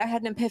I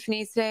had an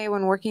epiphany today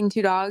when working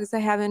 2 dogs I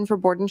have in for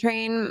board and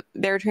train.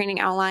 Their training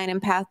outline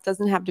and path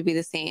doesn't have to be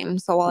the same.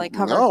 So while I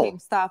cover the same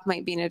stuff,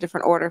 might be in a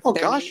different order for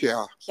their needs.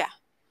 Yeah. Yeah.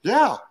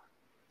 Yeah.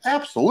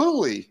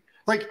 Absolutely.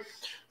 Like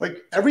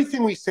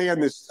everything we say on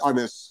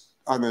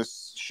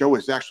this show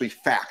is actually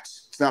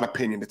facts. It's not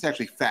opinion. It's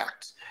actually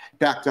facts,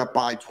 backed up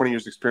by 20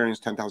 years experience,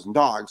 10,000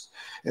 dogs.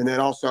 And then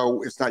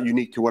also it's not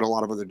unique to what a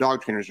lot of other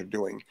dog trainers are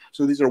doing.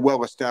 So these are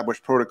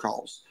well-established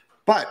protocols.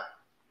 But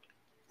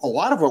a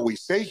lot of what we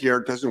say here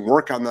doesn't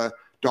work on the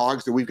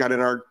dogs that we've got in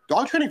our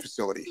dog training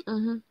facility.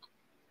 Mm-hmm.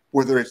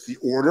 Whether it's the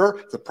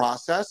order, the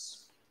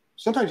process,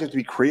 sometimes you have to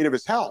be creative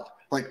as hell.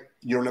 Like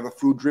you don't have a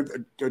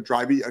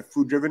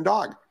food-driven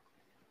dog.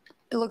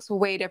 It looks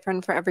way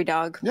different for every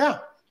dog. Yeah.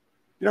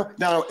 You know,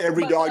 now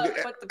every dog.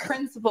 But the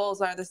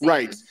principles are the same.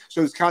 Right.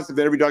 So this concept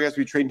that every dog has to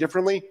be trained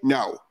differently,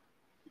 no.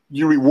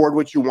 You reward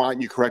what you want,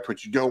 and you correct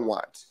what you don't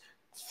want.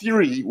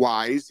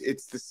 Theory-wise,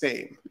 it's the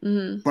same.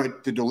 Mm-hmm.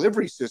 But the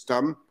delivery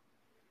system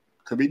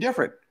could be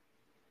different.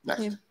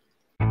 Next. Yeah.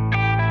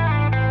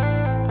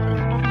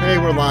 Hey,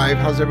 we're live.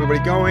 How's everybody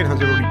going?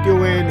 How's everybody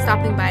doing?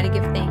 Stopping by to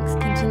give thanks.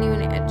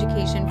 Continuing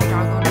education for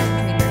dog owners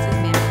and trainers is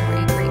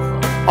mandatory.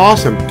 Grateful.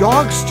 Awesome.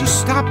 Dogs just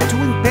stop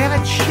doing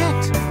bad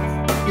shit.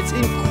 It's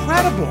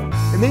incredible.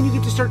 And then you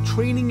get to start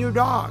training your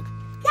dog.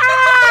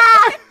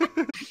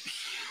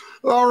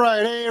 All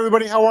right. Hey,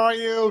 everybody. How are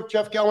you?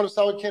 Jeff Galvin of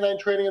Solid Canine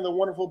Training and the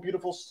wonderful,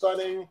 beautiful,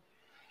 stunning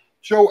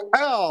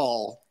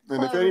Joelle.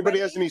 And if anybody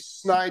has any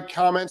snide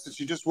comments that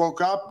she just woke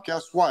up,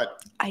 guess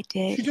what? I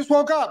did. She just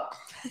woke up.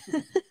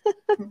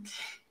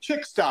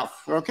 Chick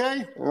stuff,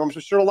 okay? I'm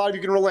sure a lot of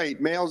you can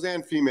relate, males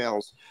and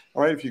females.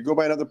 All right, if you go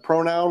by another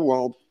pronoun,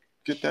 well,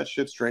 get that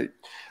shit straight.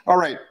 All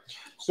right,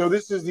 so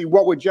this is the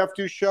What Would Jeff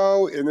Do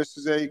show, and this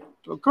is a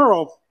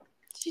girl.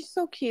 She's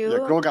so cute. The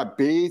girl got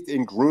bathed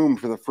and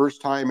groomed for the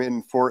first time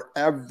in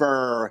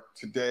forever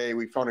today.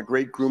 We found a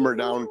great groomer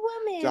down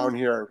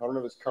here. I don't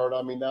have his card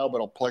on me now,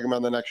 but I'll plug him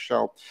on the next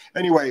show.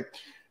 Anyway,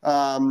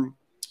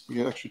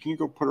 actually, can you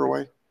go put her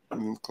away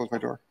and close my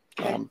door?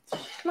 Come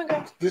on,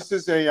 guys. This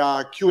is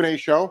a Q&A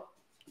show,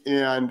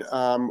 and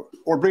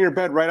or bring her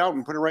bed right out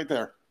and put it right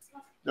there.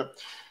 Yep.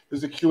 This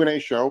is a Q&A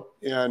show,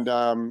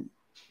 and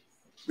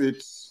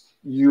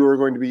you are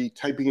going to be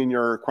typing in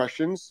your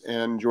questions,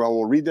 and Joelle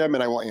will read them,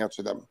 and I will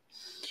answer them.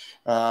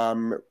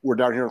 We're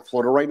down here in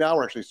Florida right now.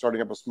 We're actually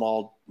starting up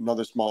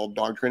another small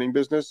dog training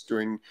business,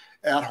 doing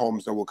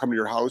at-homes that will come to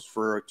your house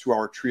for a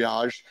 2-hour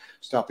triage,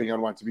 stopping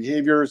unwanted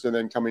behaviors, and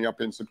then coming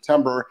up in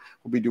September,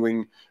 we'll be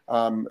doing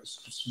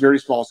very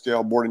small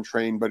scale board and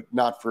train, but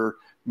not for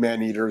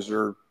man-eaters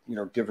or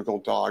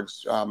difficult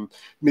dogs.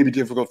 Maybe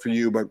difficult for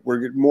you, but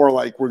we're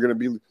going to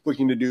be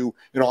looking to do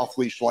an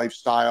off-leash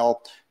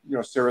lifestyle,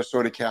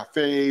 Sarasota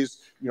cafes,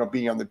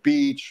 being on the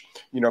beach,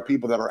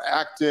 people that are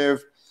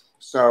active.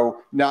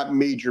 So not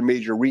major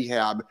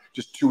rehab,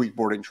 just 2-week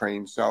boarding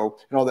train. So,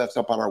 and all that's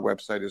up on our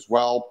website as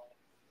well.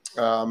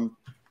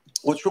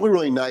 What's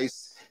really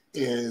nice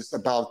is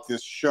about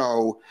this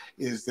show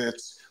is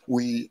that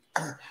we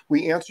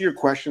answer your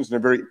questions in a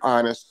very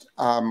honest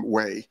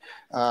way.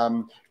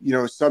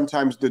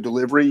 Sometimes the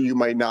delivery you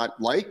might not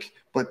like,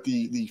 but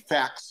the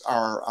facts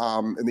are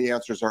and the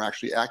answers are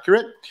actually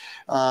accurate.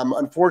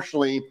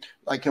 Unfortunately,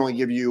 I can only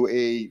give you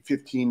a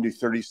 15 to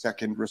 30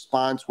 second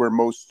response, where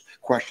most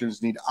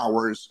questions need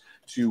hours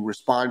to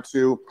respond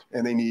to,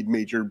 and they need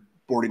major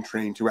boarding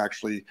training to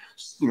actually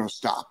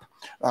stop.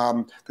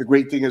 The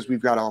great thing is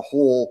we've got a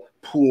whole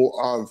pool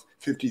of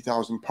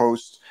 50,000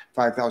 posts,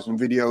 5,000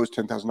 videos,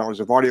 10,000 hours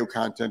of audio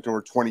content.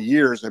 Over 20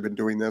 years I've been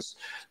doing this,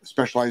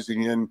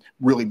 specializing in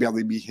really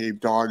badly behaved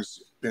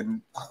dogs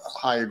and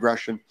high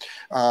aggression.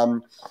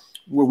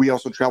 We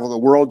also travel the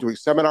world doing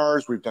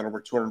seminars. We've done over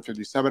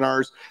 250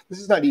 seminars. This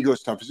is not ego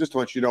stuff. It's just to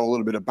let you know a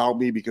little bit about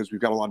me, because we've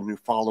got a lot of new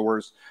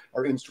followers.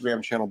 Our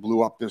Instagram channel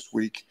blew up this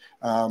week.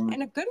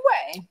 In a good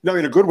way. No,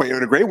 in a good way,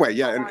 in a great way.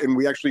 Yeah, and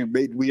we actually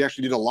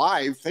did a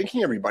live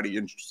thanking everybody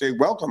and say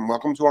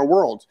welcome to our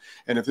world.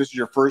 And if this is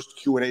your first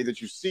Q&A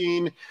that you've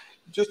seen,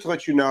 just to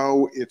let you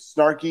know, it's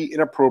snarky,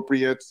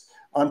 inappropriate,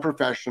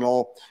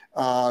 unprofessional,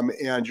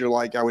 and you're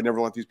like, I would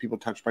never let these people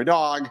touch my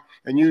dog.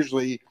 And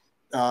usually,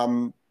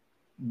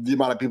 the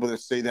amount of people that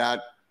say that,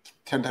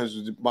 10 times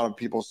the amount of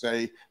people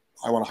say,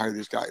 I want to hire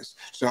these guys.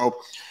 So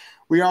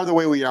we are the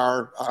way we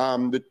are.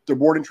 The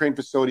board and train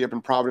facility up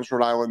in Providence,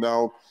 Rhode Island,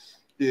 though,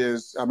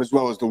 is, as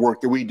well as the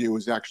work that we do,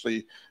 is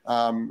actually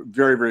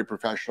very, very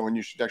professional. And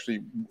you should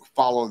actually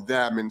follow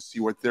them and see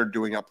what they're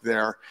doing up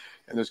there.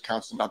 And there's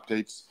constant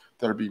updates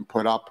that are being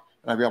put up.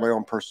 And I've got my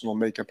own personal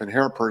makeup and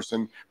hair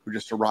person who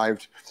just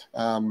arrived.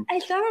 I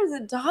thought it was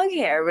a dog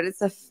hair, but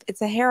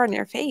it's a hair on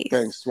your face.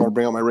 Thanks. You want to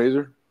bring out my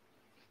razor?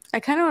 I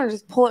kind of want to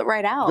just pull it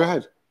right out. Go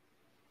ahead.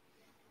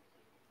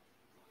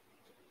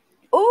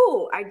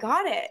 Oh, I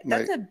got it.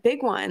 That's nice. A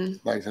big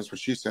one. Nice. That's what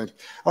she said.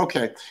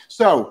 Okay,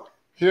 so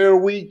here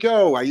we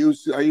go. I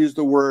use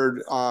the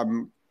word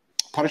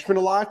punishment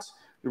a lot.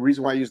 The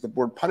reason why I use the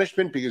word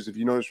punishment, because if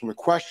you notice from the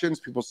questions,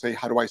 people say,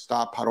 how do I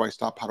stop? How do I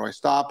stop? How do I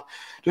stop?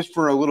 Just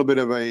for a little bit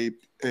of a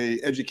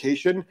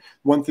education,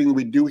 one thing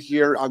we do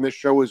here on this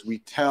show is we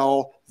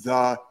tell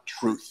the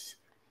truth.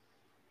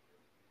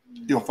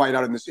 You'll find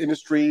out in this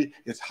industry,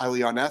 it's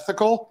highly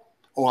unethical.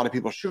 A lot of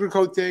people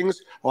sugarcoat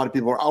things. A lot of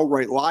people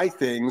outright lie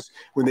things.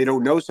 When they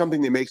don't know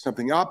something, they make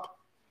something up.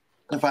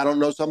 If I don't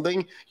know something,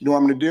 you know what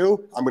I'm going to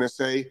do? I'm going to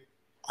say,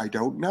 I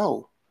don't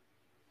know.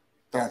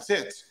 That's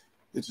it.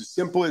 It's as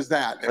simple as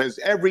that, as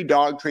every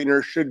dog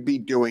trainer should be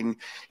doing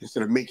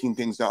instead of making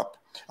things up.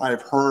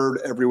 I've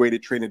heard every way to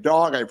train a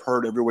dog. I've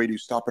heard every way to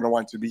stop an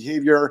unwanted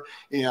behavior.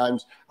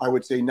 And I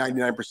would say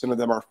 99% of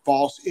them are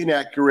false,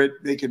 inaccurate.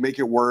 They can make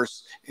it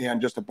worse,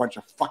 and just a bunch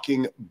of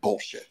fucking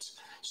bullshit.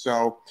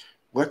 So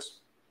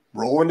let's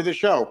roll into the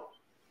show.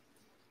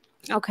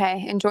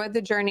 Okay. Enjoyed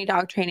the journey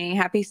dog training.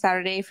 Happy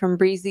Saturday from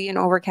breezy and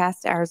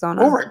overcast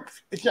Arizona.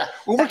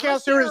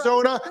 Overcast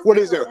Arizona. What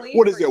is it?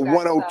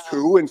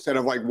 102 instead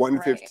of like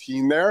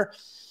 115 there?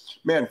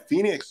 Man,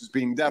 Phoenix is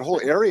being, that whole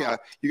area,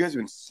 you guys have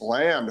been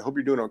slammed. I hope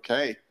you're doing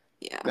okay.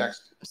 Yeah.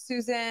 Next.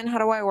 Susan, how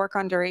do I work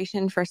on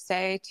duration for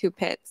stay 2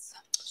 pits?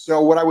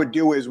 So what I would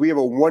do is we have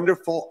a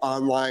wonderful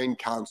online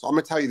console. I'm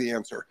going to tell you the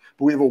answer,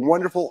 but we have a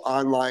wonderful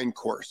online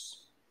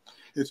course.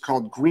 It's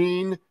called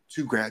Green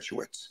to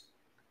Graduate.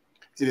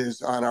 It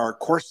is on our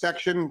course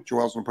section.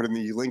 Joelle's going to put in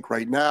the link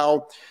right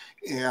now.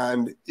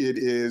 And it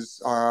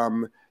is,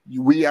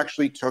 we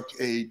actually took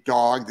a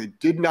dog that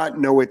did not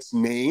know its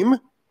name.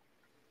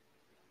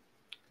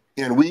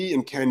 And we,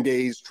 in 10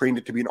 days, trained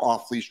it to be an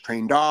off-leash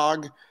trained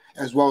dog,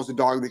 as well as a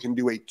dog that can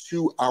do a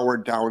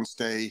 2-hour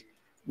downstay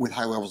with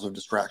high levels of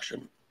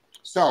distraction.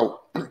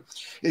 So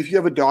if you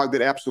have a dog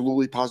that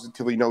absolutely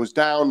positively knows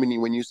down,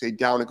 meaning when you say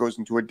down, it goes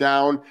into a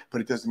down,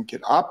 but it doesn't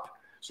get up.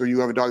 So you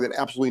have a dog that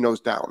absolutely knows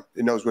down.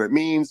 It knows what it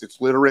means.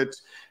 It's literate.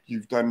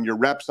 You've done your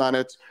reps on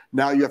it.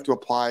 Now you have to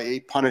apply a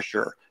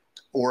punisher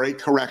or a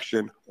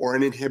correction or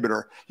an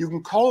inhibitor. You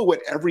can call it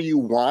whatever you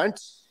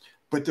want,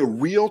 but the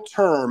real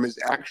term is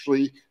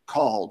actually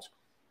called,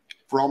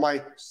 for all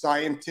my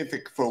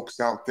scientific folks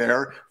out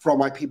there, for all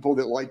my people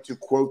that like to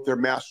quote their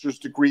master's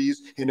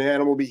degrees in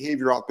animal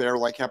behavior out there,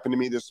 like happened to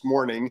me this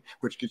morning,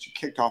 which gets you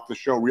kicked off the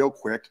show real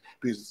quick,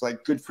 because it's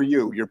like, good for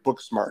you. You're book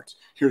smart.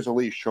 Here's a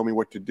leash. Show me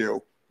what to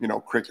do. You know,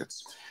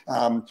 crickets.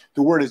 The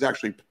word is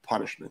actually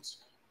punishments.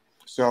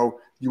 So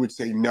you would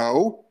say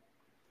no,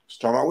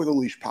 start out with a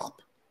leash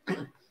pop.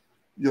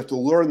 You have to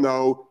learn,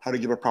 though, how to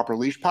give a proper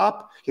leash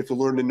pop. You have to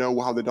learn to know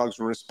how the dog's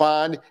going to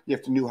respond. You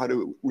have to know how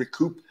to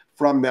recoup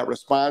from that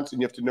response,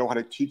 and you have to know how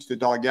to teach the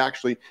dog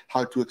actually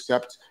how to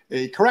accept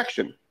a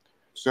correction.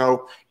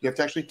 So you have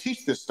to actually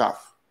teach this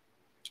stuff.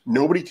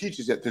 Nobody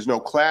teaches it. There's no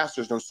class.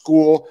 There's no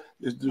school.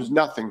 There's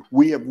nothing.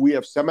 We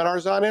have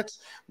seminars on it.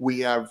 We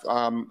have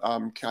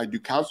I do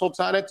consults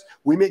on it.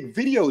 We make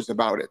videos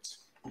about it.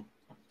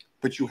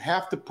 But you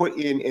have to put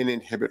in an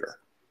inhibitor.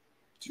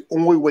 It's the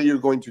only way you're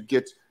going to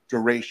get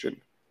duration.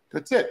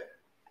 That's it.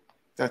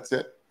 That's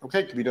it.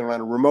 Okay, it can be done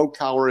on a remote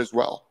collar as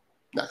well.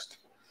 Next.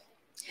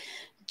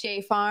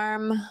 J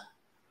Farm.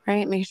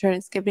 Right, make sure I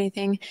didn't skip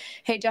anything.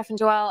 Hey, Jeff and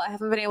Joelle, I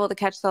haven't been able to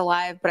catch the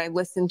live, but I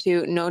listened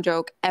to, no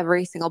joke,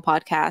 every single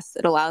podcast.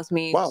 It allows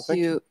me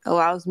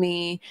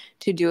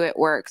to do it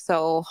work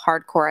so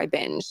hardcore. I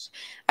binged.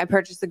 I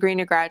purchased the Green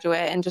to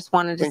Graduate and just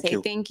wanted to say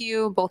thank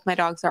you. Both my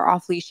dogs are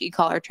off leash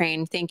e-collar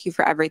trained. Thank you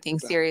for everything.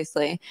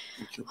 Seriously.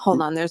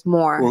 Hold on, there's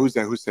more. Well, who's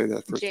that? Who said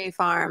that first? J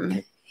Farm.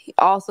 Okay. He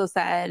also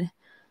said,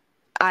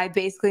 I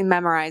basically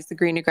memorized the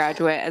Green to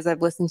Graduate as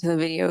I've listened to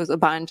the videos a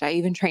bunch. I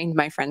even trained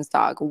my friend's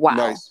dog. Wow.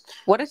 Nice.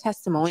 What a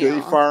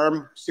testimonial. J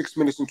Farm, 6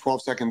 minutes and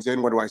 12 seconds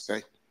in. What do I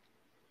say?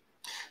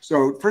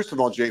 So first of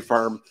all, J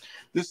Farm,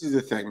 this is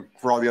the thing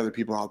for all the other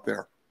people out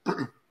there.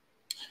 A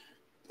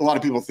lot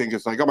of people think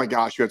it's like, oh my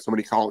gosh, you had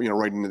somebody call,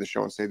 right into the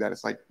show and say that.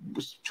 It's like,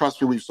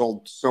 trust me, we've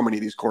sold so many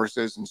of these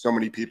courses and so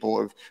many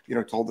people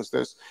have, told us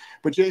this.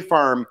 But J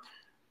Farm,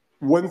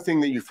 one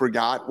thing that you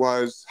forgot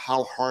was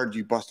how hard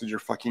you busted your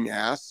fucking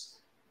ass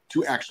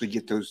to actually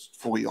get those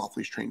fully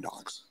off-leash trained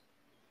dogs.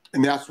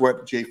 And that's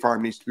what J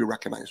Farm needs to be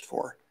recognized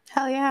for.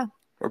 Hell yeah.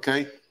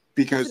 Okay?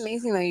 Because it's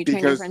amazing that you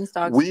train your friends'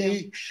 dogs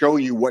we show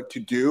you what to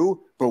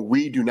do, but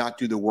we do not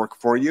do the work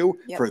for you.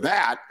 Yep. For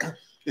that,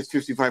 it's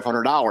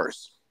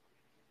 $5,500.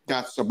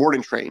 That's a board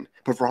and train.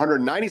 But for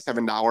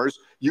 $197,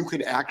 you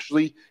can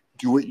actually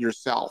do it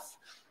yourself.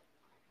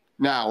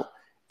 Now,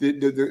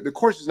 the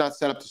course is not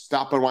set up to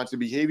stop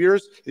unwanted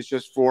behaviors. It's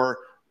just for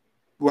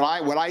what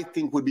I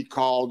think would be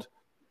called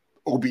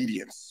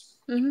obedience,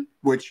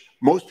 which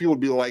most people would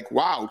be like,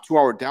 wow,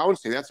 2-hour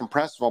downstay, that's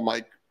impressive. I'm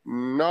like,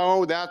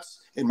 no, that's,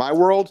 in my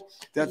world,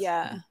 that's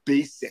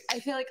basic. I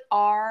feel like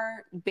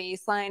our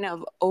baseline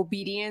of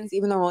obedience,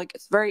 even though we're like,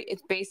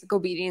 it's basic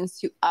obedience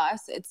to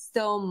us, it's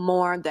still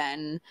more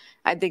than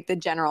I think the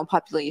general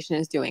population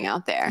is doing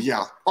out there.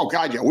 Yeah. Oh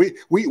God, yeah.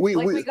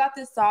 We got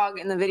this dog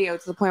in the video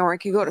to the point where it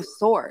could go to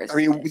stores. I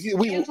mean,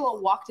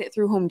 Angela walked it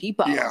through Home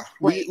Depot. Yeah.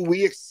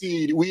 We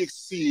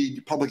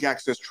exceed public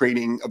access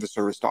training of the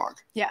service dog.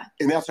 Yeah.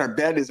 And that's our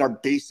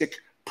basic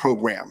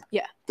program.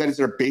 Yeah. That is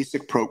their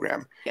basic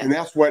program. Yeah. And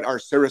that's what our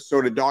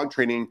Sarasota dog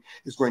training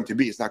is going to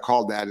be. It's not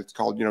called that. It's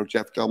called,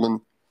 Jeff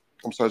Gellman.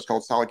 It's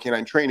called Solid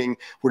Canine Training.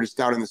 We're just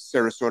down in the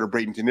Sarasota,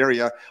 Bradenton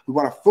area. We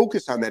want to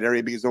focus on that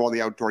area because of all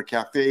the outdoor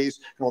cafes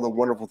and all the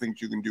wonderful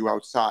things you can do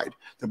outside.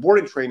 The board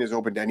and train is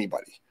open to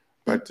anybody.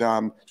 But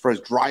as far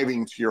as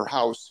driving to your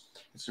house,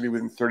 it's going to be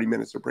within 30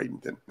 minutes of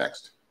Bradenton.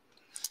 Next.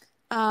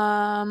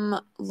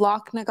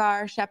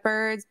 Lochnagar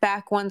Shepherds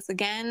back once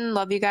again.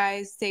 Love you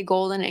guys. Stay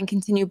golden and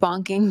continue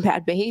bonking.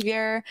 Bad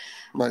behavior.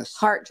 Nice.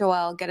 Heart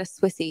Joelle, get a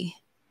Swissy.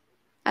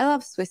 I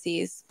love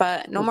Swissies,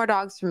 but no more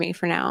dogs for me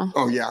for now.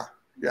 Oh, yeah.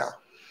 Yeah.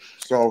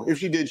 So if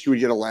she did, she would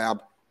get a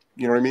lab.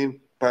 You know what I mean?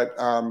 But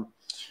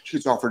she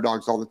gets off her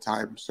dogs all the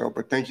time. So,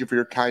 but thank you for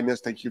your kindness.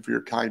 Thank you for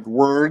your kind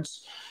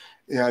words.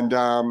 And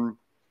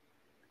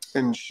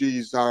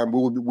she's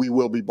we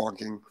will be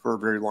bonking for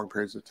very long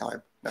periods of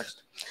time.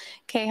 Next.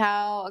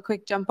 K-How, a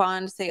quick jump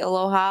on to say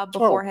aloha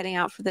before heading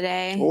out for the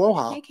day.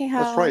 Aloha. Hey,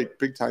 K-How. That's right.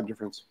 Big time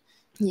difference.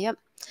 Yep.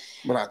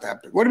 Well, not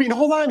that big. What do you mean?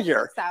 Hold on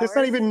here. It's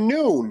not even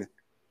noon.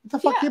 What the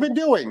fuck have you been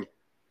doing?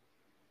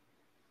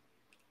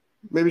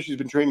 Maybe she's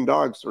been training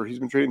dogs, or he's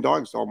been training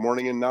dogs all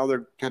morning, and now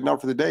they're heading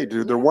out for the day to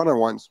do their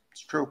one-on-ones.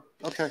 It's true.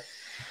 Okay.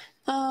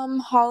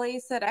 Holly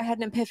said, I had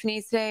an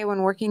epiphany today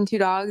when working 2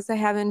 dogs I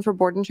have in for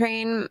board and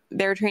train.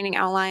 Their training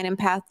outline and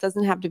path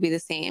doesn't have to be the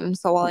same.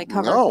 So while I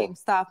cover the same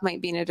stuff,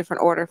 might be in a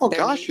different order for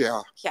their needs.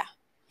 Yeah. Yeah.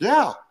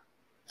 Yeah.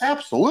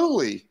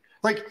 Absolutely.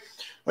 Like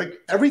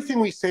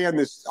everything we say on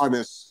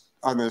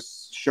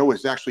this show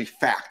is actually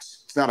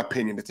facts. It's not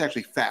opinion. It's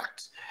actually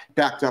facts.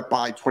 Backed up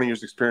by 20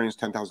 years experience,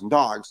 10,000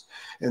 dogs.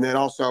 And then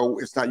also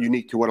it's not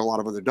unique to what a lot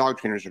of other dog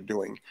trainers are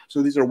doing.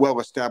 So these are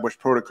well-established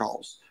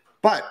protocols.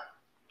 But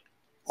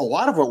a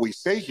lot of what we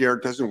say here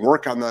doesn't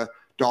work on the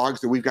dogs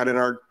that we've got in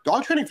our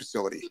dog training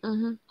facility.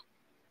 Mm-hmm.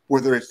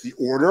 Whether it's the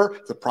order,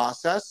 the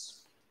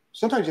process,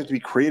 sometimes you have to be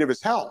creative as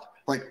hell.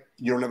 Like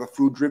you don't have a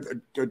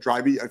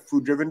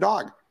food-driven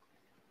dog.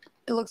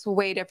 It looks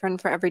way different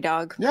for every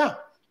dog. Yeah.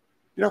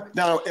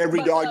 Now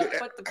every dog.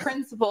 But the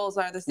principles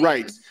are the same.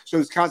 Right. So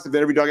this concept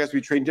that every dog has to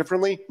be trained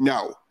differently,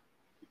 no.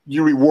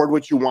 You reward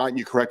what you want,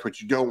 you correct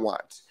what you don't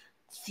want.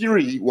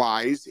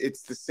 Theory-wise,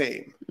 it's the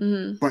same.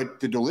 Mm-hmm.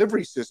 But the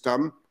delivery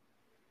system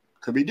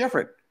could be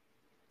different.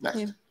 Next.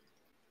 Yeah.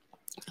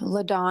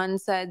 LaDawn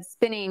said,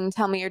 spinning,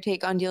 tell me your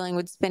take on dealing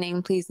with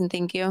spinning, please and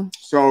thank you.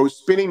 So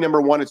spinning,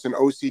 number one, it's an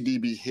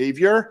OCD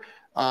behavior.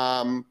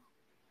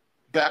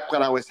 Back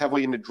when I was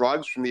heavily into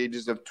drugs from the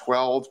ages of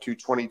 12 to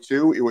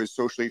 22, it was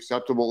socially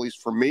acceptable, at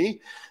least for me.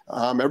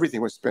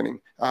 Everything was spinning.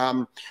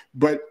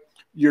 But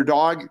your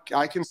dog,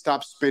 I can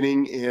stop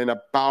spinning in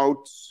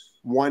about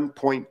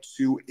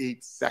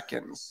 1.28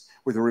 seconds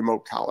with a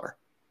remote collar.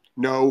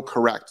 No,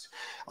 correct.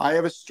 I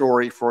have a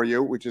story for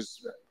you, which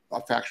is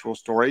a factual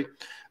story.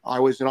 I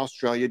was in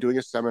Australia doing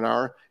a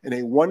seminar, and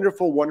a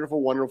wonderful,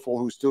 wonderful, wonderful,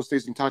 who still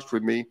stays in touch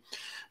with me,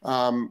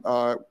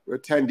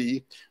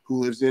 attendee who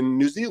lives in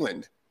New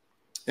Zealand.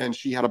 And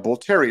she had a bull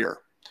terrier.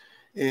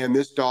 And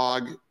this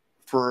dog,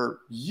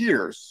 for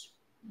years,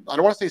 I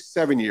don't want to say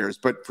 7 years,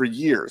 but for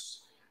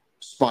years,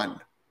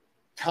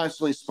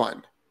 constantly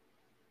spun.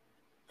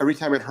 Every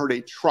time it heard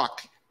a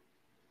truck,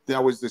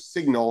 that was the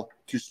signal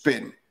to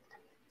spin.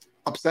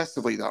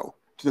 Obsessively, though,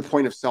 to the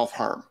point of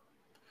self-harm.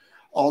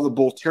 All the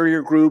bull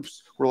terrier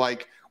groups were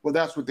like, well,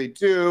 that's what they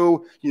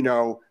do.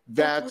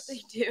 Vets,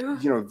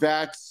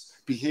 vets,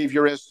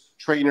 behaviorists,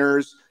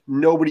 trainers.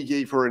 Nobody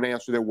gave her an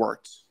answer that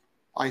worked.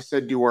 I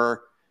said to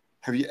her,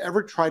 have you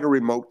ever tried a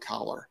remote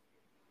collar?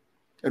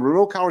 And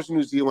remote collars in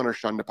New Zealand are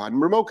shunned upon.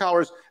 And remote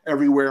collars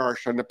everywhere are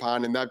shunned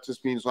upon, and that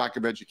just means lack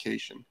of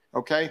education,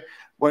 okay?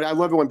 But I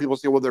love it when people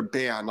say, well, they're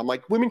banned. I'm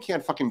like, women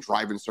can't fucking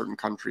drive in certain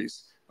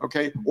countries,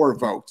 okay? Or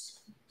vote.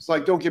 It's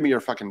like, don't give me your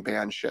fucking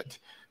ban shit,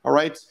 all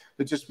right?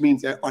 It just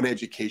means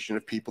uneducation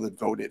of people that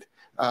voted.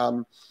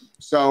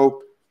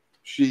 So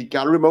she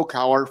got a remote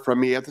collar from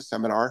me at the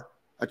seminar.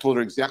 I told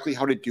her exactly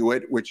how to do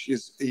it, which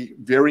is a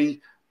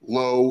very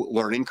low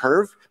learning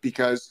curve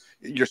because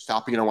you're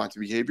stopping an unwanted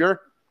behavior.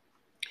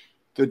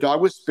 The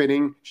dog was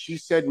spinning. She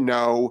said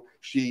no.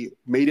 She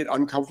made it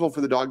uncomfortable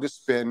for the dog to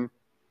spin.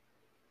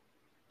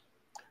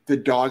 The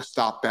dog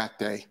stopped that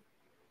day.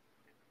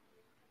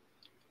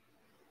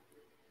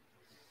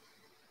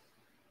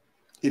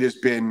 It has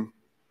been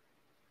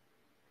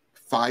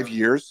 5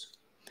 years.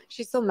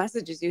 She still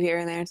messages you here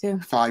and there too.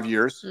 5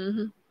 years.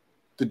 Mm-hmm.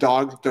 The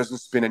dog doesn't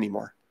spin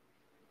anymore.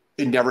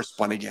 It never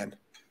spun again.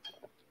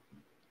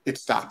 It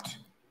stopped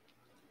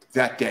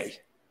that day.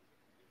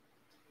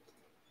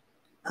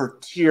 Her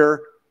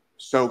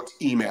tear-soaked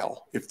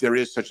email, if there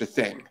is such a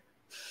thing,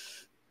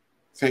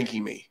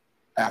 thanking me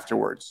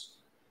afterwards.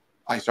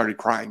 I started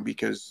crying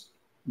because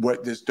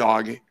what this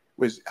dog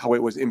was, how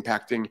it was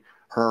impacting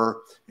her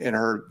and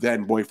her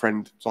then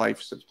boyfriend's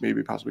life,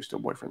 maybe possibly still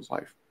boyfriend's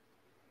life.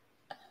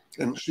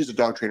 And she's a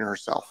dog trainer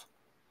herself.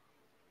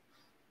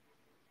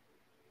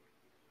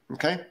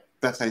 Okay?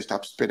 That's how you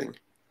stop spinning.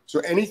 So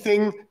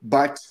anything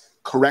but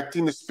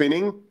correcting the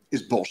spinning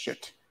is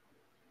bullshit.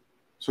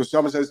 So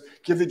someone says,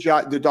 give the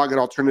dog an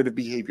alternative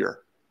behavior.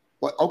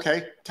 Well,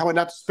 okay, tell it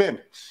not to spin.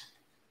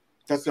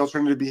 That's the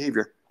alternative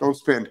behavior. Don't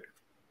spin.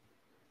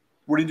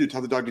 What do?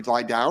 Tell the dog to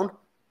lie down?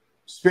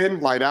 Spin,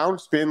 lie down,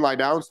 spin, lie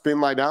down,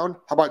 spin, lie down.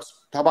 How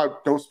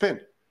about don't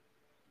spin?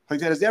 Like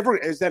that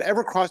has that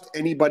ever crossed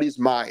anybody's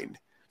mind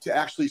to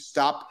actually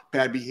stop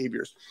bad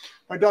behaviors?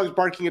 My dog's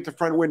barking at the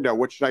front window.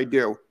 What should I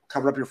do?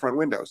 Cover up your front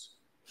windows.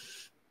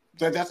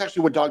 That's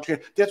actually what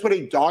that's what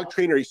a dog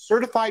trainer, a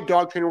certified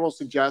dog trainer will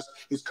suggest,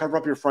 is cover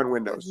up your front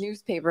windows.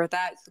 Newspaper,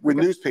 with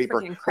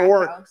newspaper.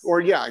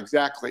 Or yeah,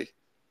 exactly.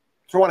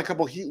 Throw on a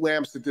couple heat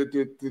lamps that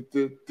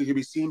can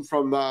be seen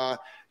from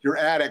your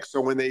attic,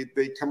 so when they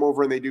come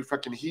over and they do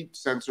fucking heat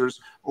sensors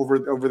over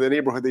the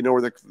neighborhood, they know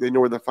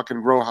where the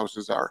fucking grow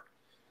houses are.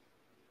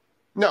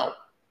 No.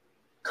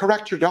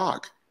 Correct your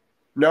dog.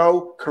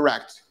 No,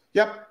 correct.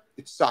 Yep,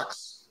 it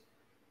sucks.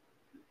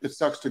 It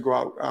sucks to go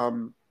out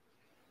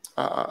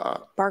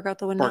bark out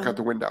the window. Bark out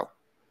the window.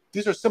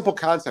 These are simple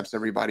concepts,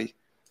 everybody.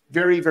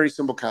 Very, very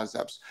simple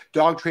concepts.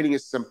 Dog training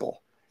is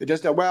simple. It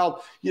does that.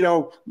 Well,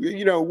 let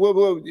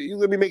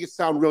me make it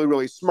sound really,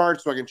 really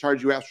smart so I can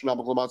charge you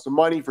astronomical amounts of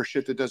money for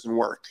shit that doesn't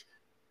work.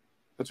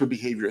 That's what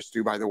behaviorists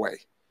do, by the way.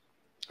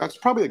 That's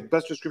probably the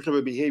best description of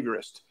a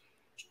behaviorist.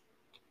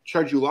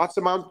 Charge you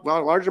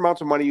large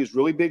amounts of money, use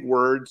really big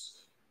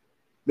words,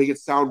 make it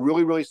sound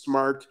really, really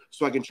smart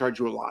so I can charge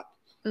you a lot.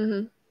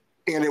 Mm-hmm.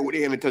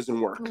 And it doesn't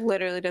work.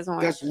 Literally doesn't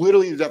work. That's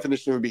literally the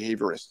definition of a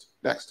behaviorist.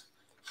 Next.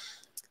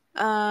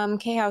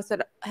 K-House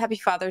said, Happy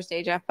Father's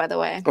Day, Jeff, by the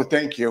way. Oh,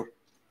 thank you.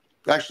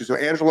 Actually, so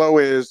Angelo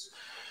is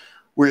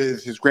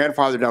with his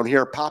grandfather down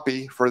here,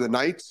 Poppy, for the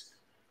night.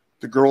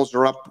 The girls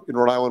are up in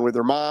Rhode Island with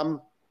their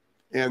mom.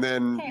 And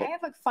then... Hey, I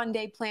have a fun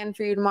day planned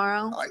for you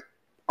tomorrow.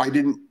 I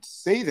didn't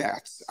say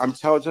that. I'm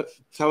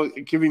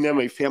giving them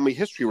a family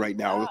history right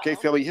now, okay?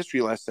 Family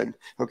history lesson,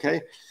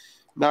 okay?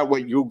 Not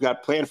what you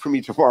got planned for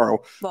me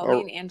tomorrow. Well, me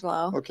and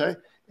Angelo. Okay.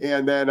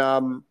 And then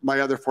my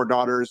other 4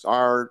 daughters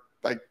are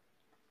like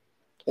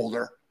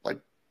older, like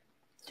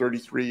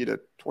 33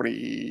 to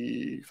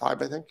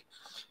 25, I think.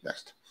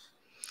 Next.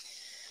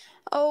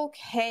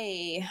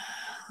 Okay.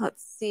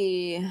 Let's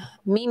see.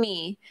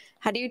 Mimi,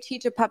 how do you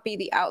teach a puppy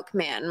the out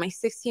command? My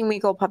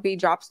 16-week-old puppy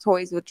drops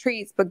toys with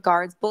treats but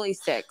guards bully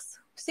sticks.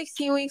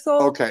 16 weeks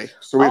old. Okay.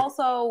 So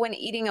also, when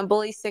eating a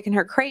bully stick in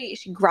her crate,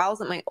 she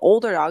growls at my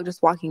older dog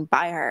just walking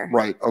by her.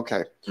 Right.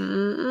 Okay.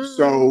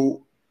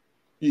 So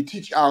you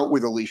teach out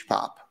with a leash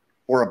pop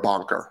or a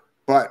bonker.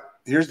 But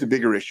here's the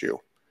bigger issue.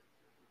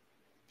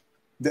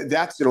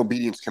 That's an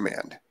obedience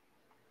command.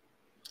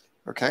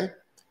 Okay?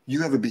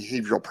 You have a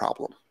behavioral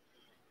problem.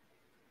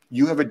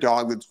 You have a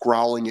dog that's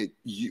growling at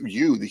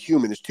you, the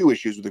human. There's 2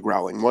 issues with the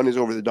growling. One is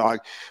over the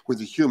dog with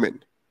the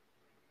human.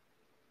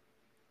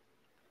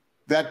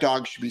 That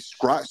dog should be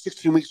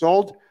 16 weeks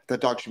old.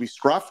 That dog should be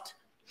scruffed.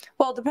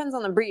 Well, it depends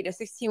on the breed. A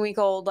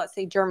 16-week-old, let's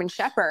say German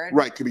Shepherd.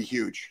 Right, could be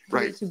huge.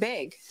 Right. Could be too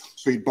big.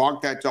 So you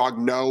bonk that dog,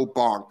 no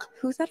bonk.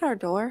 Who's at our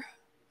door?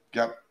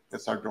 Yep,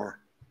 that's our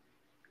door.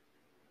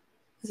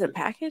 Is it a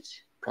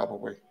package?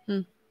 Probably.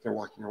 They're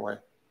walking away.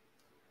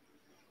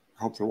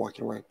 I hope they're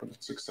walking away, but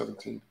it's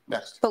 6:17.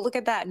 Next. But look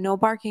at that. No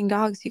barking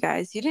dogs, you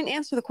guys. You didn't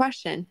answer the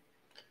question.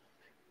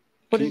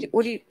 Can you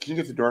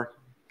get the door?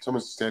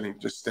 Someone's standing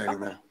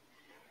there.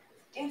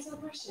 Answer the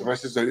question.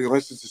 Unless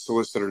it's a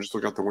solicitor, just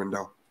look out the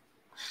window.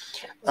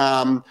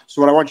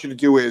 So what I want you to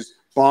do is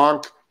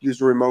bonk,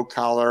 use a remote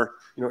collar,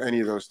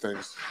 any of those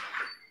things.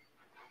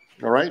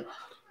 All right?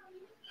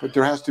 But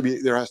there has to be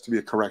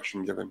a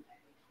correction given.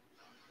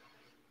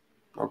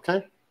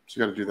 Okay? So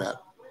you got to do that.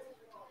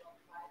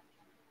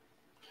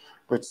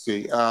 Let's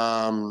see. Where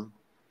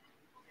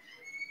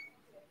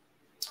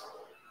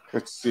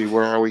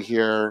are we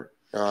here?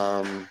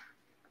 Yep,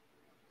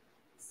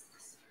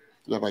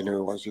 I knew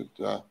it was.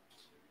 I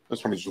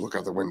just wanted you to look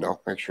out the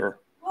window, make sure.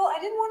 Well, I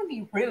didn't want to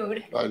be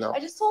rude. I know. I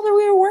just told her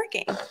we were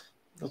working.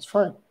 That's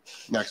fine.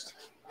 Next.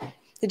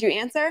 Did you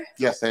answer?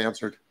 Yes, I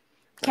answered.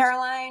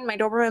 Caroline, my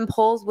Doberman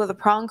pulls with a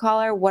prong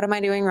collar. What am I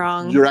doing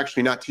wrong? You're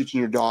actually not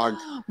teaching your dog.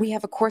 We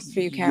have a course for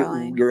you,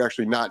 Caroline. You're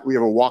actually not. We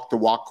have a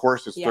walk-the-walk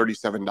course. It's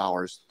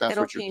 $37.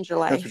 It'll change your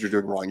life. That's what you're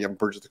doing wrong. You haven't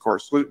purchased the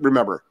course.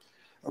 Remember,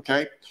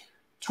 okay?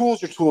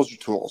 Tools are tools are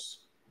tools.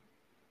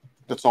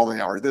 That's all they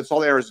are. That's all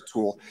they are is a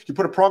tool. You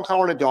put a prong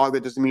collar on a dog,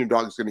 that doesn't mean your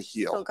dog is going to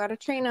heal. Still got to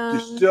train them.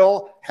 You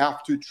still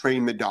have to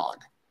train the dog.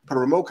 Put a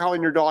remote collar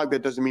on your dog,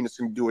 that doesn't mean it's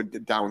going to do a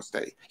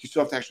downstay. You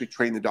still have to actually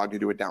train the dog to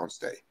do a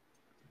downstay.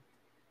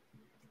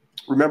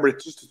 Remember,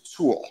 it's just a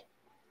tool.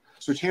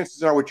 So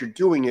chances are what you're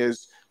doing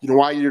is, you know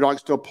why your dog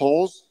still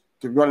pulls?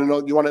 You want to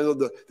know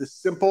the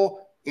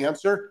simple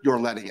answer? You're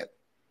letting it.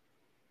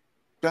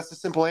 That's the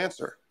simple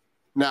answer.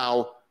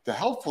 Now, the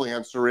helpful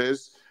answer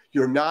is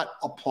you're not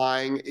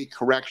applying a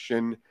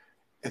correction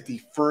at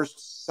the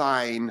first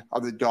sign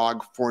of the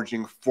dog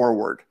forging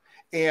forward.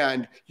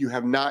 And you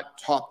have not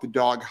taught the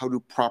dog how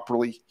to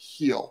properly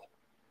heel.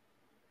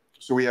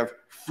 So we have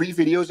free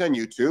videos on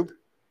YouTube,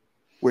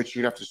 which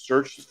you have to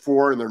search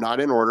for, and they're not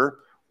in order.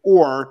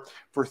 Or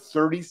for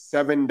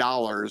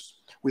 $37,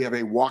 we have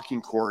a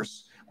walking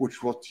course,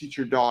 which will teach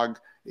your dog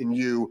and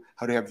you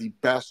how to have the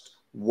best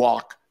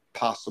walk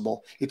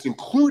possible. It's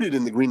included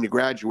in the Green to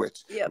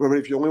Graduate. Yep. But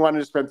if you only wanted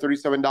to spend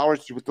 $37,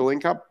 did you put the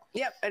link up?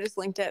 Yep, I just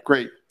linked it.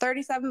 Great.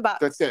 $37.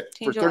 That's it.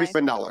 Change for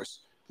 $37.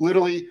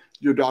 Literally,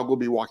 your dog will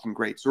be walking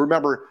great. So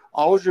remember,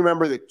 always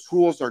remember that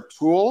tools are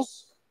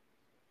tools.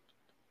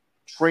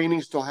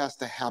 Training still has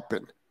to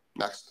happen.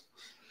 Next.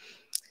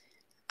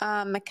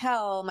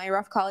 Mikkel, my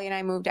rough collie and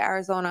I moved to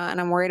Arizona,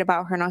 and I'm worried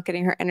about her not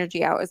getting her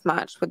energy out as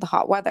much with the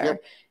hot weather.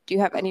 Yep. Do you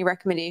have any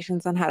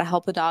recommendations on how to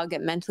help a dog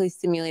get mentally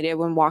stimulated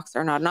when walks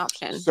are not an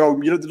option? So,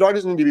 the dog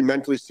doesn't need to be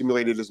mentally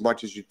stimulated as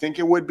much as you think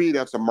it would be.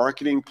 That's a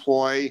marketing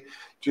ploy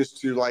just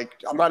to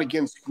I'm not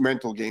against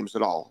mental games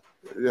at all.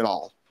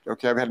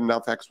 Okay, I've had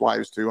enough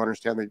ex-wives to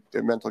understand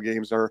the mental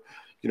games are,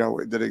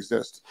 that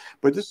exist.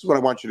 But this is what I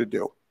want you to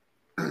do.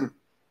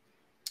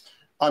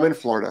 I'm in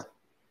Florida.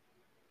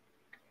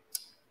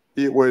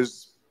 It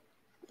was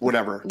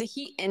whatever. The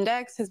heat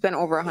index has been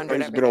over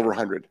 100. It's been over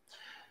 100.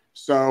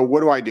 So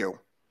what do?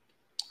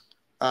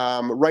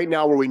 Right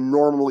now, where we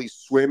normally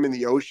swim in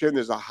the ocean,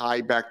 there's a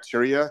high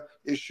bacteria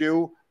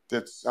issue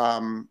that's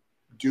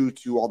due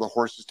to all the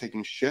horses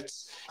taking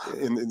shits.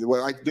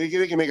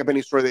 They can make up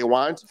any story they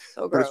want,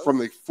 but it's from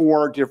the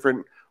 4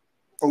 different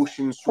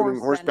ocean swimming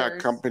horseback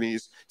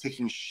companies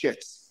taking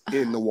shits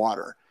in the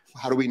water.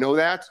 How do we know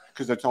that?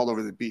 Because that's all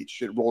over the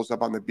beach. It rolls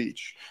up on the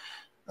beach.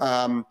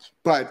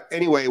 But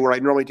anyway, where I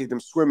normally take them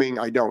swimming,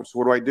 I don't. So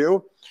what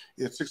do?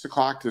 It's 6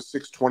 o'clock to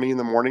 6:20 in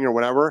the morning or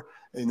whatever.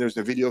 And there's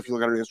a video, if you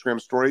look at our Instagram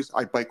stories,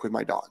 I bike with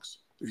my dogs.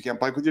 If you can't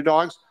bike with your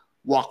dogs,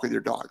 walk with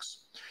your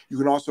dogs. You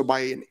can also buy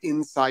an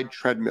inside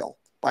treadmill.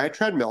 Buy a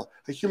treadmill,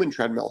 a human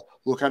treadmill.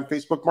 Look on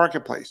Facebook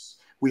Marketplace.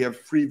 We have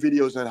free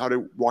videos on how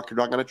to walk your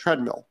dog on a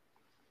treadmill.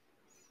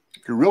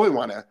 If you really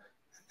want to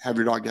have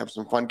your dog have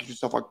some fun, get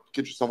yourself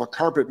a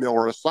carpet mill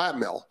or a slat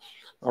mill.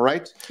 All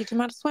right. Teach them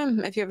how to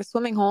swim if you have a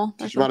swimming hole.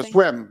 Teach them how to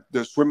swim.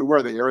 There's swimming. Where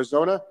are they?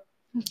 Arizona.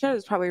 I'm sure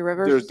there's probably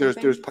rivers.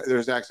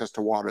 There's access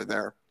to water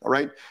there. All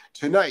right.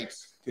 Tonight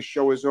the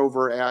show is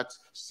over at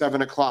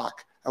 7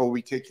 o'clock. I will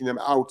be taking them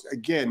out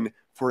again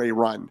for a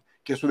run.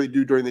 Guess what they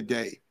do during the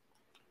day?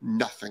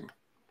 Nothing.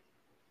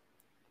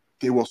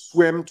 They will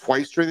swim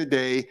twice during the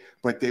day,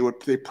 but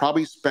they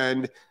probably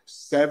spend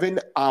 7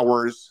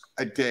 hours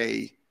a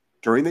day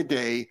during the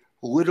day,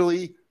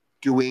 literally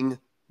doing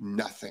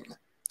nothing.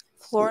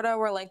 Florida,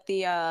 we're like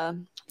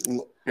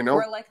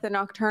we're like the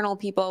nocturnal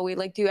people. We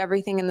do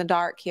everything in the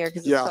dark here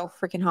because it's so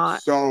freaking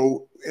hot.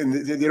 So, and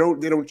they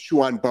don't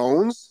chew on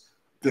bones.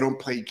 They don't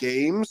play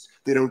games.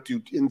 They don't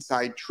do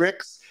inside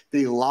tricks.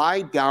 They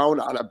lie down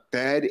on a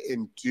bed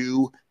and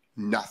do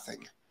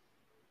nothing.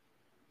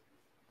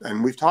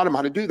 And we've taught them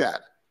how to do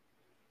that.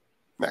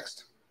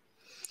 Next.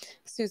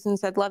 Susan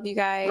said, love you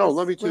guys. Oh,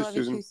 love you too,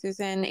 Susan. You too,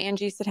 Susan.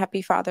 Angie said,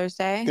 happy Father's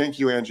Day. Thank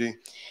you, Angie.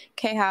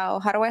 Okay, how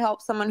do I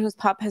help someone whose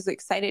pup has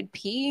excited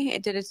pee?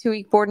 It did a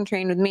 2-week board and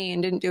train with me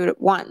and didn't do it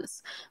at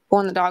once. But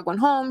when the dog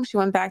went home, she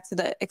went back to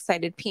the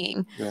excited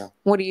peeing. Yeah.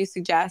 What do you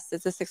suggest?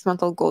 It's a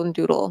 6-month-old golden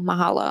doodle.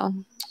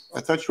 Mahalo.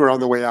 I thought you were on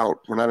the way out.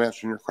 We're not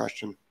answering your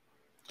question.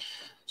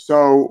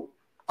 So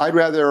I'd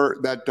rather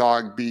that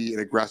dog be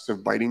an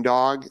aggressive biting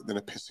dog than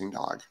a pissing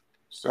dog.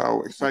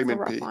 So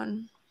excitement pee.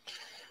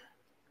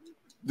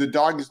 The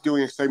dog is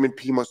doing excitement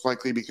pee most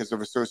likely because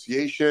of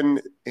association,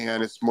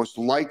 and it's most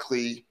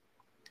likely,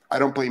 I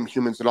don't blame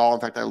humans at all.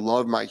 In fact, I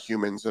love my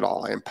humans at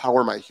all. I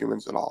empower my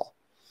humans at all.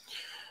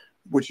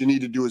 What you need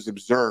to do is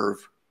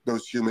observe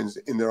those humans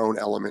in their own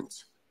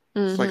element.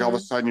 Mm-hmm. It's like all of a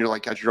sudden you're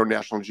like at your own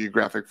National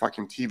Geographic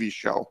fucking TV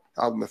show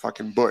out in the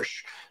fucking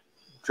bush,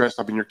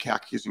 dressed up in your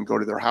khakis and go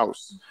to their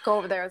house. Go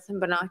over there with some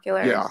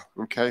binoculars. Yeah,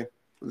 okay.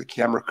 The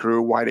camera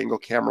crew, wide angle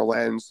camera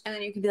lens. And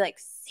then you can be like,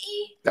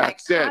 see?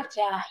 That's it.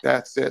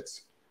 That's it.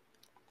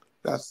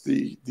 That's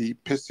the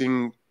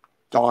pissing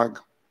dog.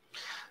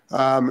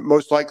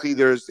 Most likely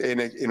there's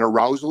an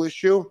arousal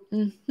issue.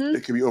 Mm-hmm.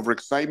 It could be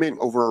overexcitement,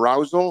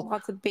 over-arousal.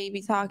 Lots of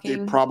baby talking.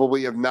 They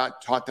probably have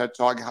not taught that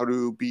dog how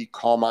to be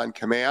calm on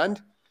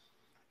command.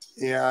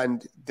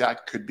 And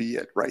that could be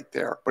it right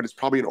there. But it's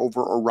probably an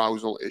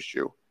over-arousal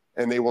issue.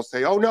 And they will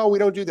say, oh, no, we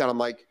don't do that. I'm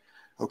like,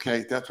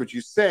 okay, that's what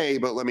you say,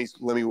 but let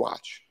me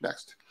watch.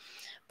 Next.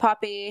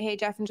 Poppy, hey,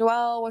 Jeff and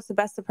Joelle, what's the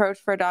best approach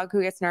for a dog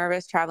who gets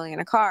nervous traveling in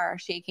a car,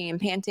 shaking and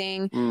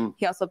panting?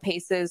 He also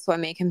paces, so I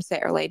make him sit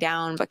or lay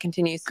down, but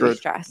continues to be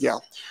stressed. Yeah.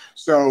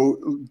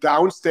 So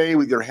downstay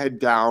with your head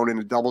down and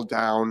a double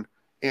down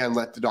and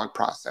let the dog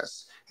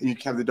process. And you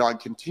can have the dog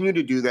continue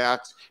to do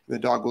that, and the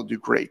dog will do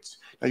great.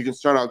 Now, you can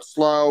start out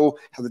slow,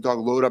 have the dog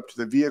load up to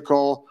the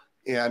vehicle,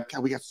 and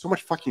God, we got so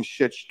much fucking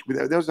shit.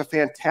 There was a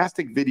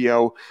fantastic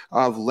video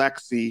of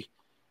Lexi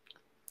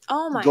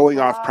going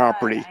off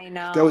property. I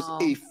know. That was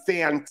a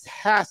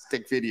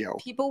fantastic video.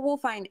 People will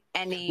find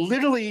anything.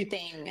 Literally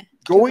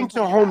going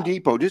to Home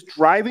Depot, just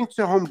driving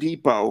to Home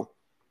Depot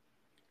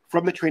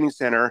from the training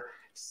center,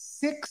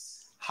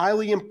 6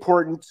 highly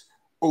important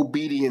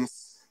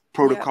obedience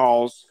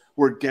protocols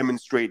were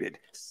demonstrated.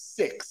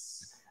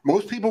 6.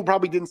 Most people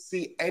probably didn't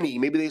see any.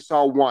 Maybe they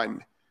saw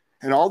 1.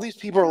 And all these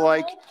people are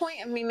like, the whole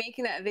point of me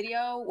making that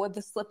video with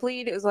the slip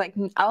lead, it was like,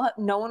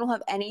 no one will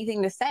have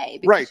anything to say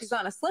because she's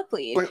on a slip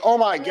lead. Like, oh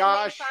my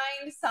gosh.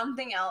 Find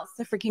something else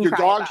to freaking your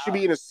cry dog about. Should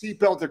be in a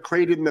seatbelt. They're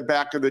created in the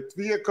back of the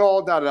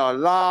vehicle,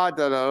 da-da-da,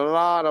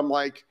 da-da-da. And I'm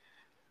like,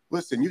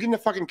 listen, you get in a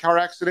fucking car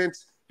accident,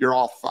 you're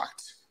all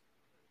fucked.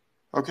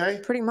 Okay?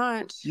 Pretty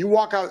much. You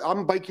walk out,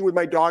 I'm biking with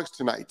my dogs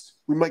tonight.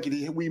 We might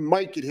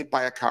get hit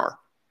by a car.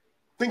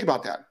 Think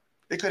about that.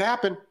 It could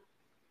happen.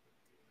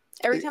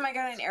 Every time I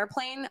get on an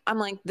airplane, I'm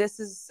like,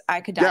 I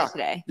could die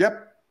today.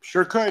 Yep,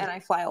 sure could. And I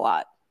fly a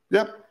lot.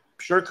 Yep,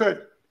 sure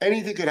could.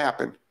 Anything could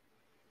happen.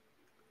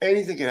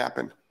 Anything could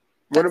happen.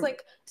 That's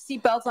like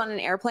seatbelts on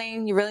an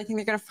airplane. You really think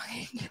they're going to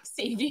fucking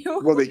save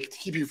you? Well, they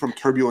keep you from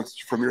turbulence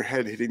from your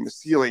head hitting the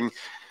ceiling.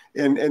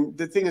 And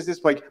the thing is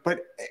this, like,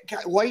 but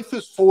life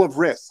is full of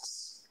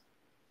risks.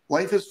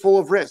 Life is full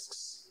of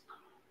risks.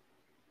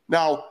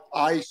 Now,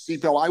 I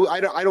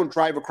don't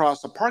drive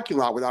across a parking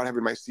lot without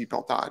having my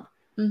seatbelt on.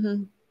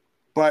 Mm-hmm.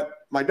 But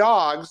my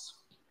dogs,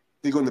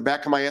 they go in the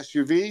back of my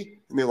SUV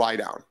and they lie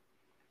down.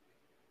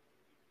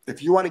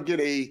 If you want to get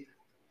a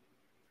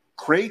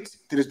crate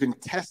that has been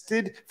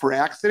tested for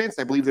accidents,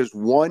 I believe there's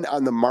one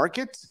on the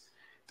market.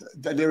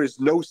 There is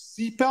no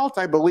seatbelt,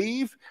 I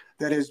believe,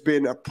 that has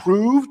been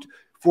approved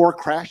for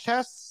crash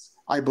tests.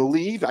 I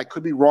believe. I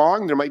could be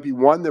wrong. There might be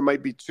one. There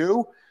might be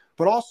two.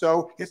 But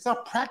also, it's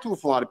not practical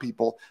for a lot of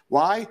people.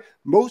 Why?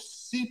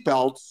 Most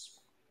seatbelts,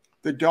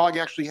 the dog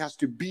actually has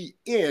to be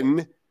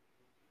in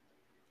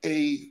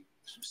a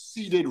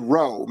seated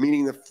row,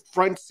 meaning the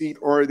front seat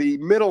or the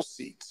middle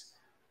seat.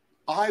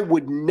 I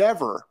would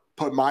never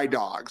put my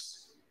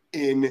dogs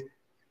in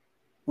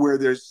where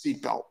there's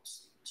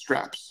seatbelt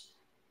straps.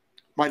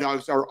 My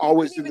dogs are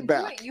always in the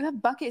back. You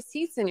have bucket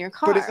seats in your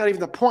car. But it's not even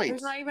the point.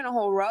 There's not even a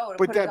whole row.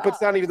 But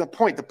it's not even the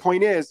point. The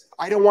point is,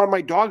 I don't want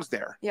my dogs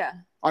there. Yeah.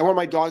 I want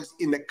my dogs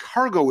in the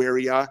cargo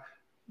area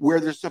where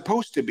they're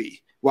supposed to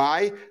be.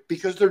 Why?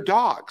 Because they're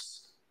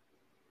dogs.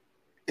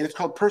 And it's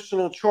called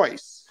personal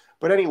choice.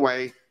 But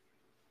anyway.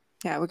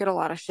 Yeah, we get a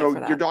lot of shit for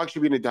that. So your dog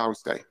should be in a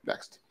downstay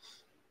next.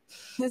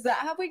 Is that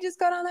how we just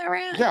got on that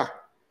rant? Yeah.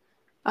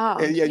 Oh.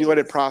 And you let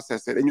it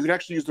process it. And you can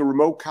actually use the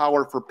remote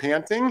collar for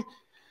panting.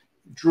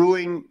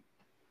 Drooling,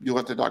 you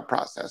let the dog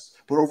process.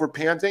 But over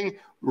panting,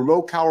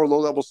 remote collar,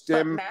 low-level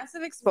stim. But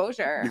massive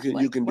exposure.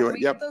 You can do it.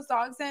 Yep. Get those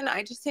dogs in,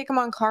 I just take them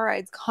on car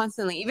rides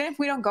constantly. Even if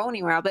we don't go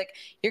anywhere, I'll be like,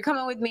 you're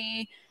coming with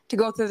me to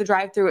go through the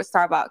drive-thru at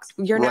Starbucks.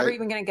 You're never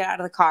even going to get out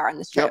of the car on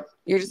this trip. Yep.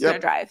 You're just going to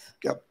drive.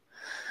 Yep.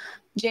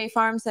 J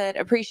Farm said,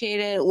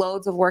 appreciated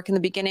loads of work in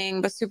the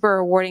beginning, but super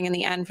rewarding in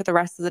the end for the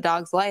rest of the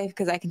dog's life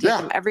because I can take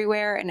them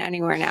everywhere and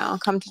anywhere now.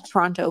 Come to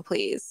Toronto,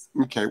 please.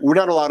 Okay. We're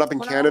not allowed up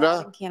in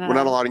Canada. We're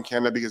not allowed in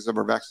Canada because of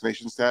our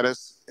vaccination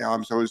status.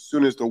 So as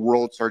soon as the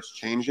world starts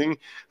changing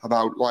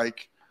about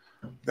like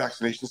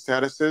vaccination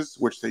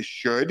statuses, which they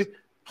should,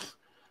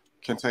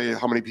 can't tell you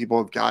how many people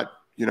have got,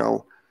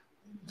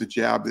 the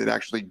jab that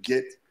actually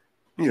get,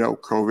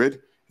 COVID.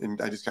 And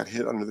I just got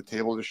hit under the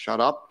table to shut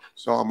up.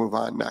 So I'll move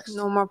on next.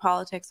 No more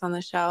politics on the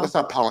show. That's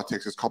not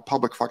politics. It's called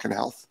public fucking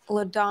health.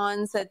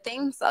 LaDawn said,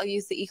 thanks. I'll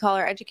use the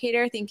e-collar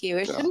educator. Thank you.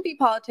 It shouldn't be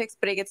politics,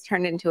 but it gets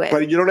turned into it.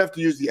 But you don't have to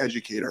use the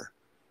educator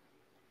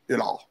at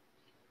all.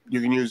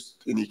 You can use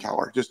an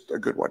e-collar. Just a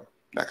good one.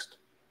 Next.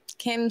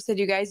 Kim said,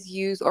 you guys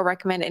use or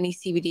recommend any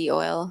CBD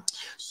oil?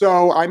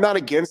 So I'm not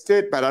against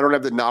it, but I don't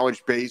have the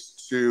knowledge base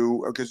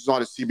to, because there's a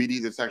lot of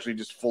CBD that's actually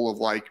just full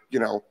of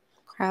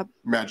crap,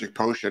 magic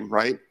potion,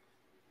 right?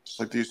 Just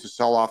like they used to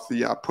sell off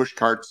the push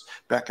carts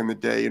back in the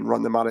day and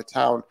run them out of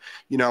town,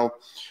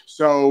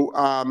 So,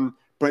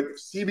 but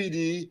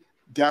CBD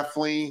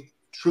definitely,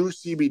 true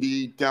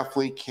CBD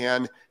definitely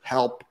can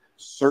help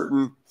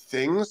certain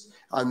things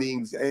on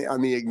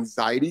the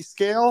anxiety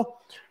scale.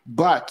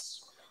 But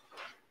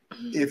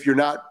if you're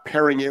not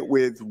pairing it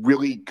with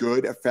really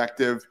good,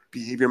 effective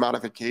behavior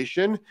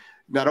modification,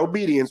 not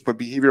obedience, but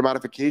behavior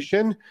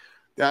modification,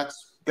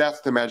 that's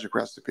the magic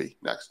recipe.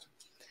 Next.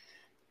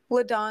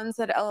 LaDawn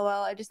said, LOL,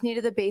 I just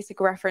needed the basic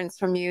reference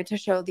from you to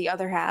show the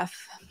other half.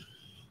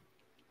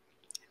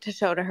 To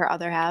show to her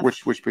other half.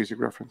 Which basic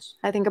reference?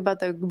 I think about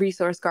the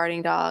resource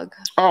guarding dog.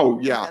 Oh,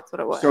 yeah. That's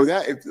what it was. So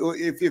that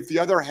if the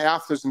other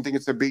half doesn't think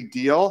it's a big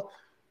deal,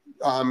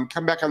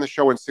 come back on the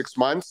show in 6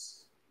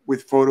 months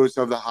with photos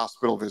of the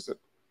hospital visit.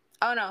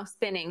 Oh, no,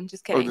 spinning.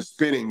 Just kidding. Oh, the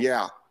spinning,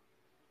 yeah.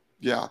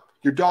 Yeah.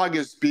 Your dog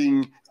is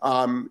being,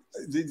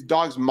 the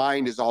dog's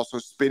mind is also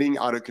spinning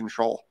out of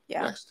control.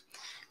 Yeah. Next.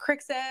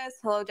 Crick says,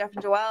 hello, Jeff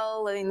and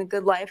Joelle, living the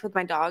good life with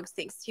my dogs.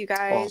 Thanks to you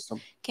guys. Awesome.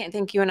 Can't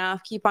thank you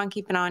enough. Keep on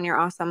keeping on. You're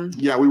awesome.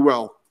 Yeah, we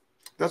will.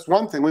 That's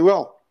one thing. We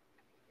will.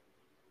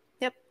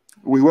 Yep.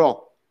 We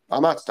will.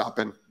 I'm not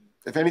stopping.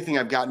 If anything,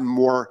 I've gotten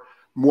more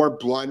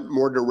blunt,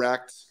 more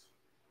direct,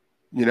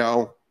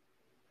 Haven't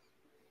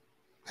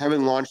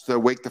launched the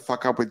Wake the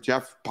Fuck Up with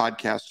Jeff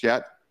podcast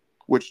yet,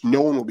 which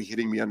no one will be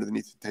hitting me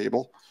underneath the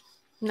table.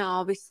 No,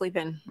 I'll be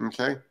sleeping.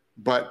 Okay.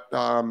 But,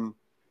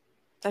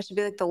 that should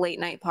be like the late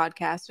night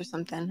podcast or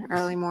something.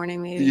 Early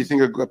morning, maybe. Do you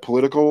think a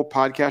political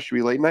podcast should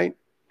be late night?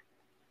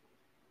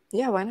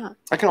 Yeah, why not?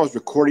 I can always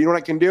record. You know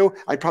what I can do?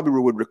 I probably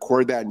would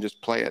record that and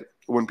just play it.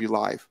 It wouldn't be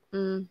live.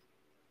 It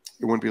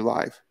wouldn't be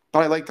live.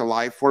 But I like the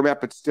live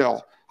format, but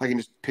still, I can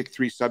just pick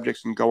 3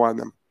 subjects and go on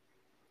them.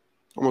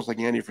 Almost like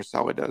Andy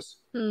Frisella does.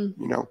 You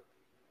know,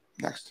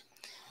 next.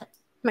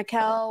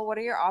 Mikkel, what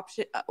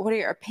are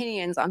your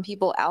opinions on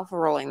people alpha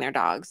rolling their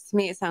dogs? To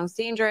me, it sounds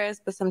dangerous,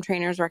 but some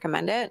trainers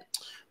recommend it.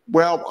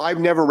 Well, I've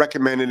never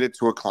recommended it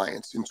to a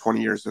client in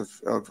 20 years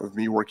of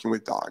me working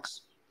with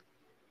dogs.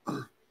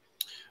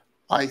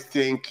 I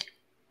think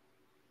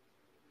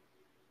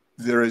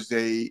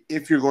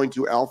if you're going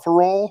to alpha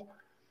roll,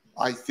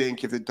 I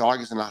think if the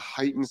dog is in a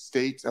heightened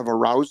state of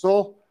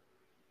arousal,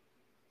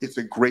 it's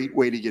a great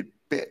way to get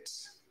bit.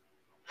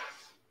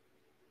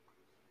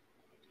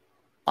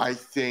 I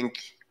think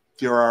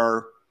there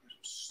are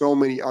so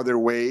many other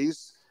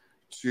ways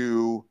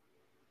to,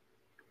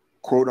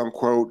 quote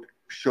unquote,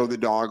 show the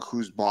dog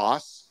who's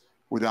boss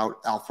without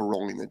alpha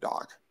rolling the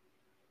dog.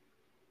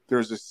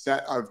 There's a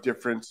set of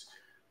different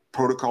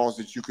protocols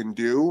that you can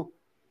do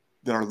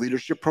that are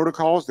leadership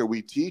protocols that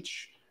we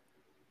teach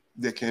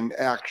that can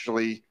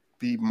actually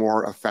be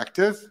more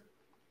effective,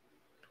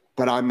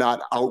 but I'm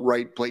not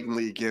outright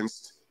blatantly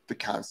against the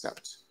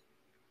concept.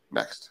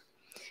 Next.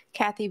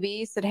 Kathy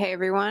B said, hey,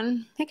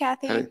 everyone. Hey,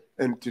 Kathy. Okay.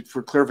 And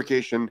for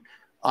clarification,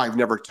 I've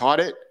never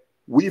taught it.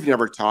 We've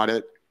never taught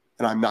it,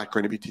 and I'm not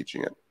going to be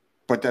teaching it.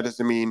 But that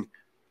doesn't mean,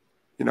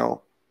 you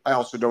know, I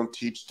also don't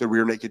teach the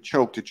rear naked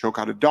choke to choke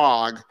out a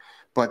dog.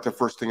 But the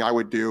first thing I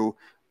would do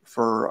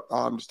for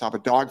to stop a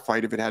dog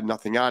fight, if it had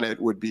nothing on it,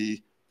 would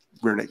be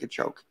rear naked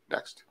choke.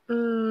 Next.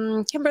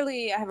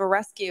 Kimberly, I have a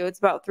rescue. It's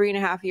about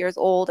 3.5 years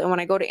old. And when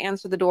I go to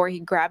answer the door, he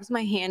grabs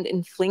my hand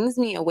and flings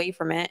me away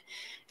from it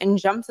and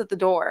jumps at the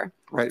door.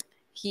 Right.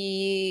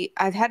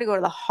 I've had to go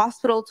to the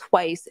hospital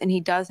twice, and he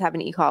does have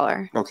an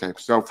e-collar. Okay.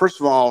 So first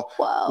of all,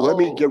 Whoa. Let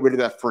me get rid of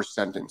that first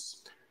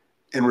sentence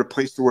and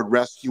replace the word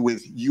rescue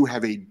with you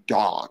have a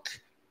dog.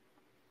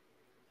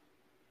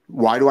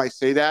 Why do I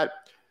say that?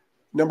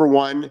 Number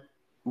one,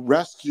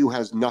 rescue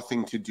has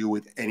nothing to do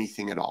with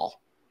anything at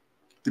all.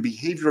 The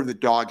behavior of the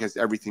dog has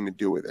everything to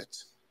do with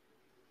it.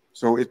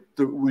 So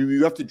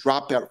you have to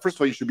drop that. First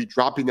of all, you should be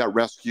dropping that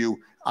rescue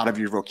out of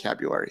your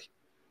vocabulary.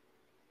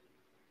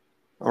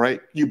 All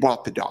right? You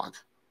bought the dog,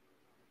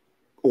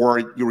 or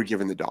you were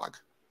given the dog.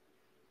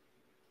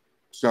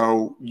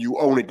 So you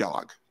own a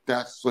dog.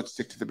 Let's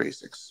stick to the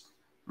basics.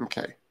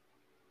 Okay.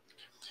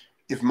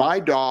 If my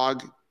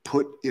dog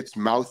put its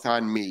mouth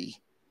on me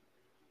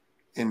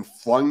and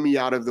flung me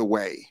out of the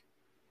way,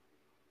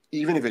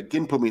 even if it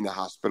didn't put me in the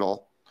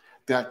hospital,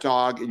 that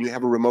dog, and you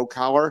have a remote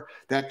collar,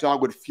 that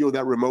dog would feel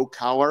that remote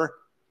collar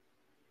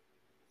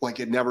like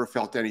it never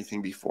felt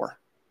anything before.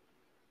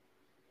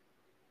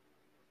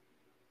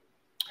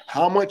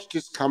 How much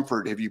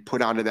discomfort have you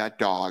put onto that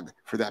dog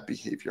for that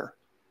behavior?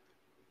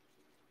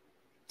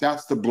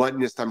 That's the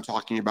bluntness I'm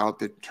talking about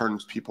that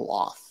turns people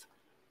off.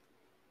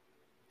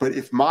 But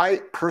if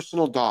my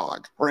personal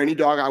dog, or any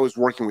dog I was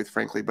working with,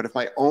 frankly, but if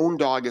my own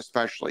dog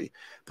especially,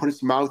 put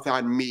its mouth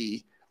on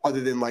me,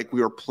 other than like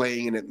we were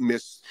playing and it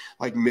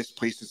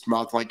misplaced its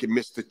mouth, like it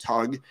missed the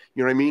tug, you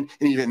know what I mean?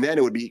 And even then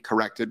it would be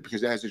corrected,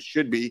 because as it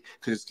should be,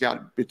 because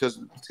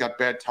it's got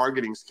bad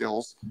targeting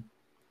skills.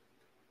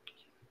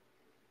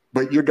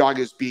 But your dog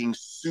is being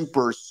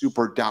super,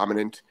 super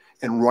dominant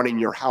and running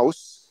your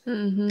house.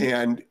 Mm-hmm.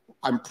 And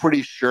I'm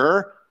pretty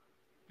sure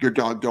your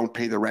dog don't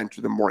pay the rent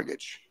or the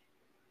mortgage.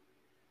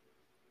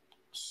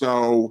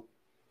 So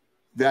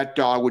that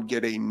dog would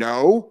get a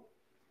no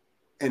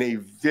and a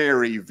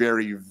very,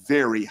 very,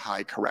 very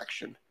high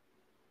correction.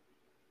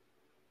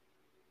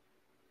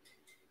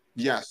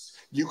 Yes,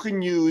 you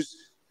can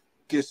use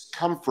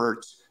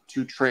discomfort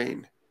to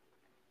train.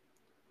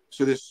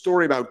 So this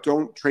story about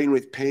don't train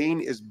with pain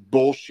is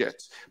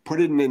bullshit. Put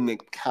it in the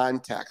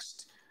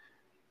context.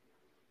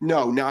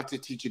 No, not to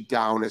teach it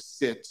down, a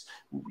sit,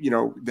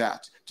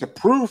 that. To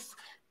proof,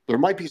 there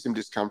might be some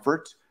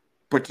discomfort,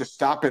 but to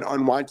stop an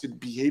unwanted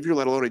behavior,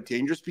 let alone a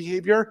dangerous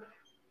behavior,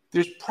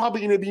 there's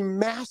probably going to be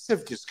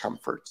massive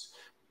discomfort.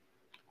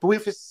 But we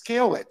have to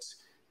scale it.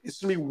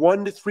 It's going to be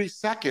 1 to 3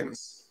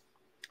 seconds.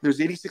 There's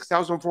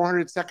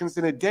 86,400 seconds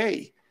in a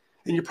day,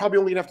 and you're probably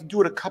only going to have to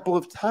do it a couple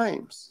of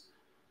times.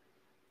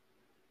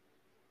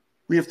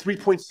 We have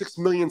 3.6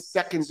 million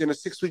seconds in a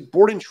 6-week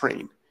board and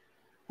train.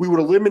 We would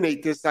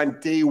eliminate this on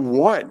day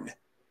 1.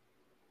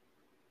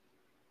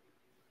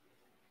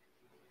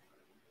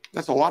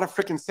 That's a lot of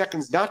freaking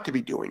seconds not to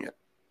be doing it.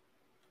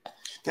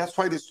 That's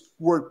why this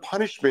word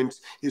punishment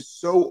is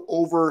so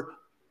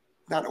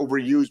not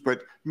overused,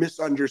 but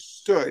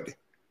misunderstood.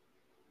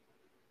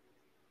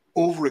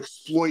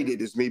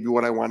 Overexploited is maybe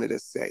what I wanted to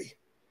say.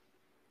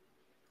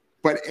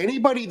 But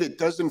anybody that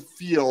doesn't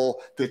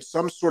feel that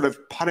some sort of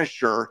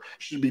punisher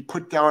should be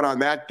put down on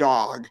that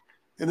dog,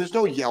 and there's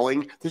no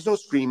yelling, there's no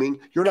screaming,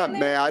 you're not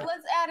mad.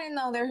 Let's add in,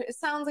 though, it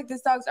sounds like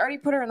this dog's already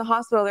put her in the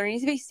hospital. There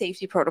needs to be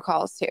safety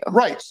protocols, too.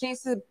 Right. She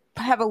needs to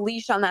have a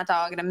leash on that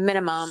dog at a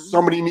minimum.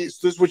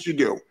 This is what you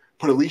do.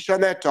 Put a leash on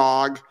that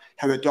dog,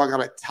 have that dog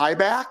on a tie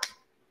back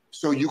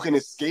so you can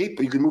escape,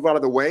 you can move out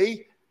of the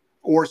way.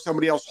 or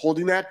somebody else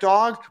holding that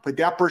dog, but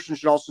that person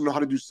should also know how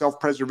to do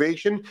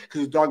self-preservation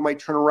because the dog might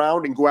turn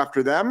around and go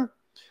after them.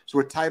 So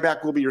a tie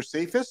back will be your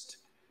safest.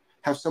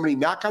 Have somebody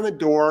knock on the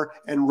door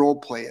and role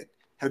play it.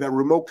 Have that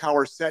remote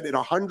collar set at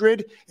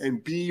 100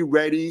 and be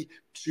ready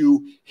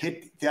to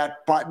hit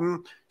that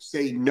button.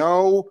 Say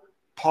no,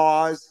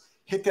 pause,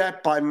 hit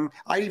that button.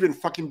 I'd even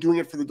fucking doing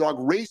it for the dog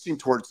racing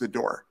towards the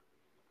door.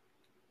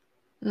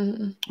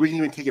 Mm-hmm. We can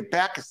even take it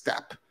back a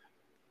step,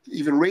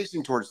 even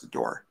racing towards the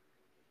door.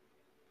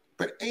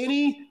 But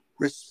any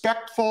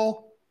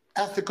respectful,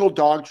 ethical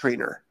dog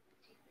trainer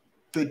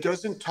that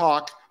doesn't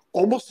talk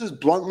almost as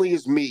bluntly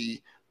as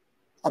me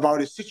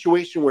about a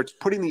situation where it's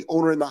putting the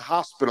owner in the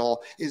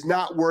hospital is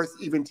not worth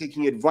even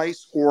taking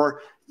advice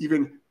or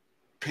even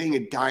paying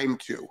a dime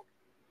to.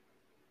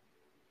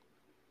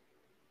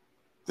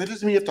 That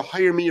doesn't mean you have to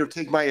hire me or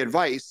take my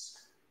advice.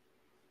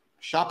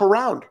 Shop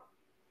around.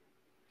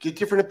 Get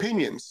different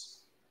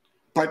opinions.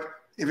 But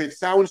if it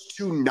sounds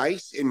too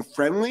nice and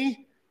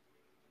friendly,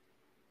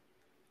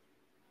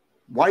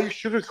 why are you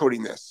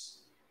sugarcoating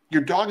this?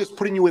 Your dog is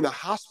putting you in the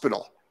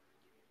hospital.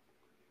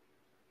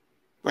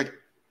 Like,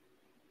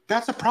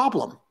 that's a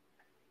problem.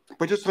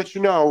 But just to let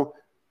you know,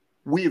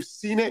 we have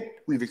seen it,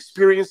 we've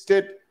experienced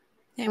it.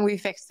 And we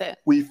fixed it.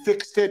 We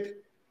fixed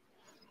it,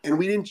 and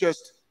we didn't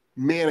just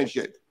manage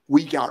it.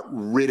 We got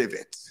rid of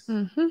it.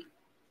 Mm-hmm.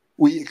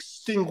 We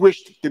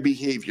extinguished the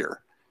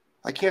behavior.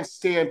 I can't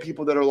stand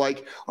people that are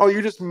like, oh,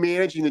 you're just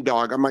managing the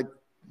dog. I'm like,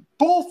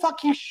 bull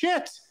fucking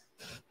shit.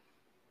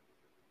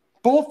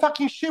 Bull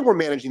fucking shit, we're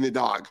managing the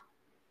dog.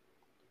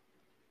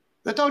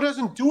 That dog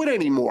doesn't do it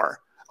anymore.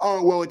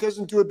 Oh, well, it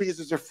doesn't do it because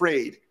it's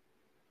afraid.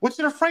 What's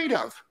it afraid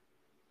of?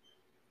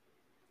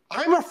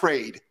 I'm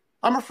afraid.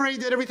 I'm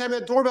afraid that every time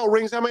that doorbell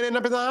rings, I might end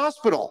up in the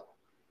hospital.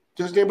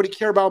 Doesn't anybody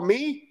care about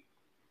me?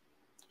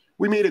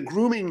 We made a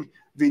grooming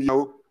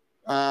video.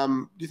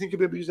 Do you think you'll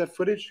be able to use that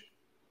footage?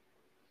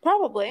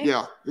 Probably.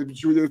 Yeah.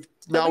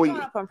 Now we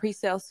going up on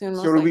pre-sale soon.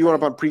 So it'll be going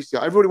up on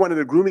pre-sale. Everybody wanted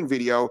a grooming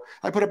video.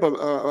 I put up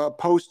a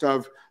post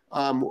of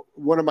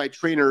one of my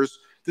trainers.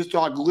 This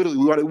dog literally,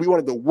 we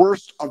wanted the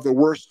worst of the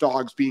worst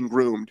dogs being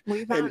groomed.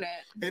 We found it.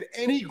 And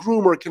any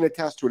groomer can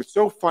attest to it. It's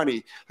so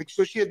funny. Like,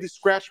 so she had these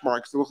scratch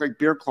marks that look like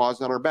bear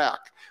claws on her back.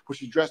 Was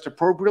she dressed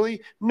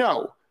appropriately?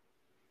 No.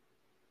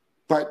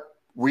 But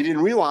we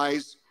didn't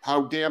realize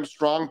how damn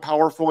strong,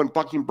 powerful, and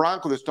bucking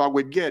bronco this dog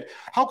would get.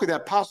 How could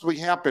that possibly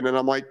happen? And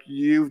I'm like,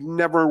 you've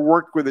never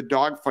worked with a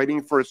dog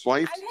fighting for its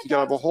life to get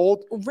out of a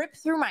hold? Rip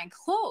through my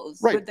clothes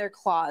with their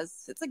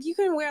claws. It's like you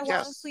can wear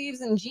long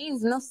sleeves and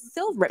jeans and they'll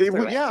still rip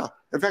through it. Yeah.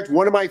 In fact,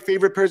 one of my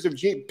favorite pairs of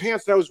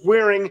pants that I was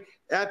wearing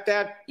at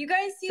that You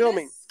guys see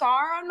this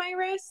scar on my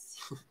wrist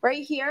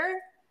right here?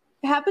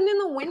 It happened in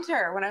the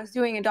winter when I was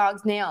doing a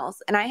dog's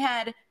nails. And I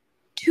had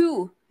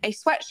a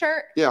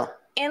sweatshirt. Yeah.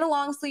 And a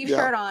long sleeve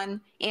shirt on,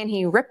 and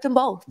he ripped them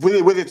both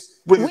with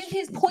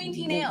his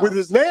pointy nails. With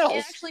his nails,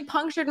 it actually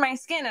punctured my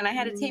skin, and I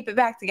had to tape it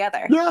back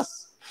together.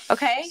 Yes.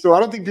 Okay. So I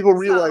don't think people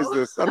realize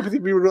this. I don't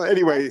think people realize.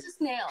 Anyway,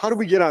 how did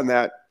we get on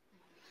that?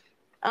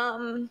 I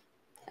don't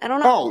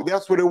know. Oh,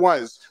 that's what it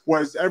was.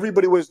 Was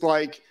everybody was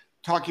like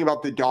talking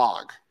about the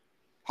dog,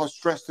 how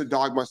stressed the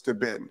dog must have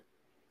been,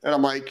 and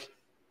I'm like,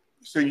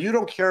 so you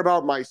don't care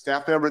about my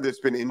staff member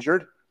that's been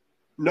injured?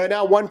 No,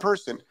 not one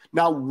person.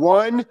 Not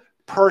one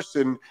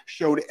person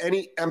showed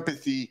any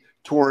empathy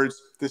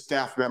towards the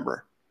staff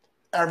member.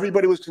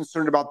 Everybody was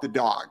concerned about the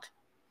dog.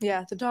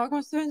 Yeah, the dog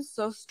must have been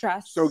so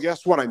stressed. So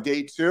guess what? On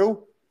day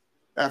 2,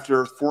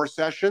 after 4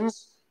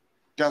 sessions,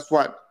 guess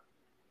what?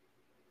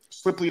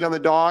 Slip lead on the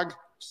dog,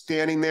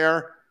 standing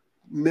there,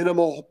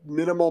 minimal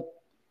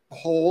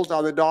hold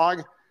on the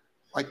dog.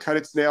 I cut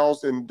its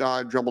nails and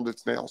dremelled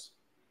its nails.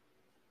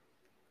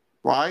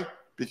 Why?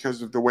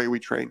 Because of the way we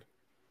train.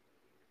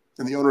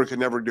 And the owner could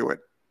never do it.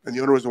 And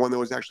the owner was the one that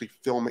was actually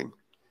filming.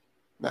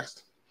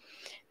 Next.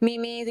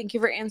 Mimi, thank you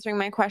for answering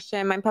my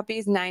question. My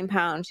puppy's 9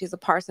 pounds. She's a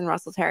Parson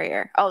Russell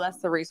Terrier. Oh, that's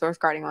the resource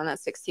guarding one.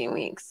 That's 16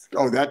 weeks.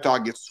 Oh, that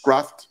dog gets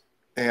scruffed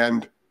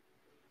and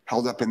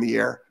held up in the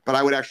air. But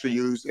I would actually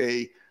use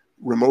a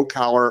remote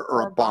collar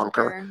or a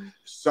bonker.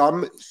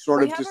 Some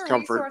sort of discomfort. We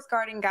have a resource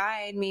guarding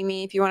guide,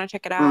 Mimi, if you want to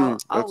check it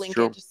out. I'll link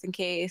it just in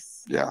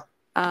case. Yeah.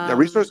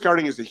 Resource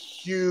guarding is a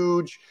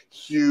huge,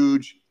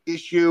 huge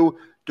issue.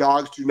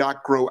 Dogs do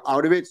not grow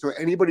out of it. So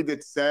anybody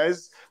that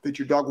says that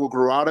your dog will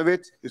grow out of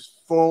it is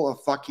full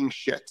of fucking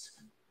shit.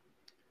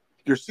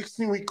 Your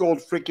 16-week-old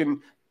freaking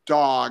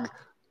dog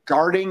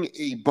guarding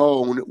a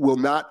bone will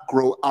not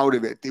grow out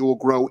of it. They will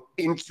grow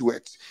into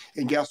it.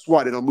 And guess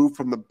what? It'll move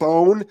from the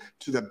bone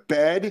to the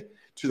bed,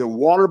 to the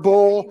water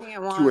bowl,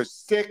 to a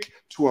stick,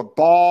 to a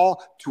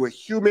ball, to a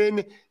human.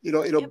 And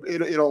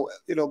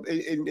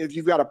if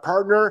you've got a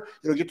partner,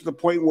 it'll get to the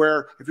point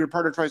where if your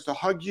partner tries to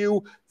hug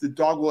you, the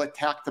dog will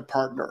attack the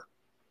partner.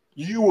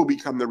 You will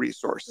become the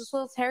resource. Those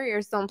little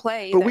terriers don't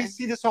play either. But we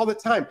see this all the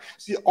time.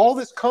 See, all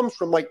this comes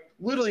from, like,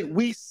 literally,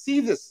 we see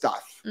this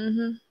stuff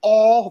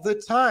all the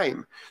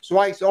time. So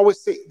I always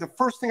say, the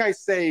first thing I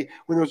say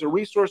when there's a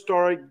resource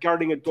dog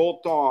regarding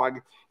adult dog,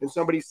 and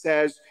somebody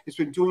says it's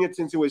been doing it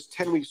since it was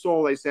 10 weeks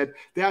old, I said,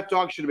 that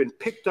dog should have been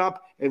picked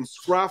up and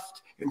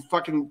scruffed and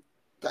fucking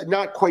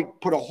not quite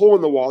put a hole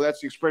in the wall.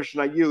 That's the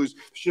expression I use.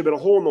 Should have been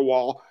a hole in the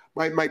wall.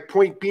 My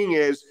point being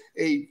is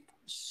a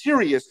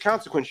serious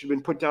consequence should have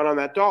been put down on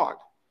that dog.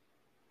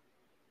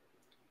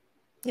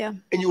 Yeah.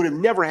 And you would have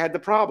never had the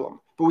problem.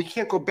 But we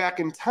can't go back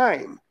in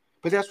time.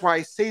 But that's why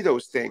I say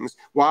those things.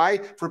 Why?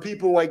 For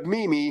people like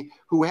Mimi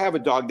who have a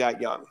dog that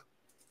young.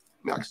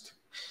 Next.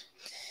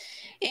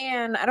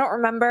 And I don't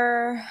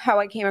remember how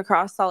I came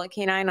across Solid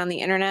Canine on the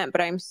internet,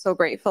 but I'm so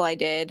grateful I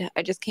did.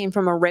 I just came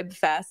from a rib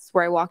fest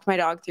where I walked my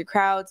dog through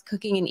crowds,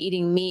 cooking and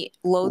eating meat.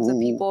 Loads of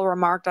people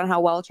remarked on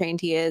how well-trained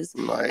he is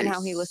and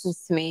how he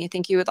listens to me.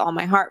 Thank you with all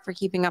my heart for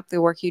keeping up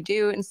the work you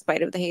do in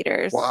spite of the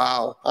haters.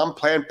 Wow. I'm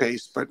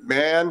plant-based, but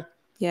man.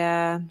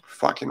 Yeah.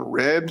 Fucking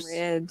ribs.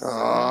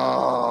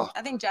 Oh.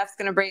 I think Jeff's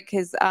going to break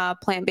his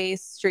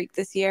plant-based streak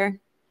this year.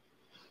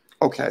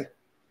 Okay.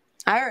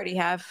 I already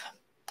have.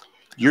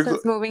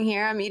 Since moving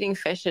here, I'm eating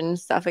fish and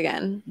stuff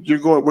again. We're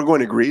going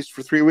to Greece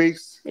for 3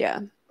 weeks? Yeah.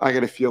 I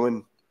got a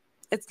feeling.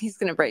 He's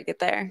going to break it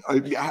there.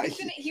 You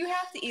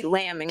have to eat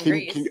lamb in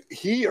Greece.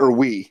 He or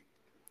we?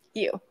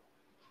 You.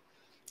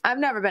 I've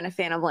never been a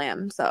fan of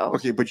lamb, so.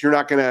 Okay, but you're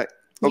not going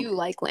to. You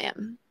like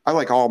lamb. I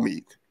like all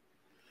meat.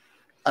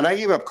 And I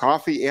gave up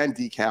coffee and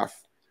decaf.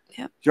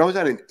 Yeah. I was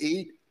on an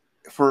 8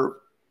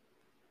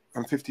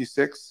 I'm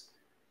 56.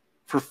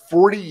 For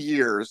 40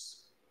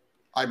 years,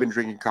 I've been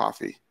drinking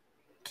coffee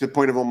to the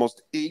point of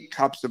almost 8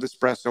 cups of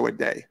espresso a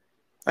day.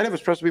 I'd have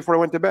espresso before I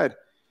went to bed.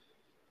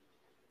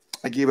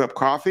 I gave up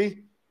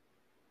coffee.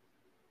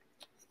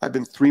 I've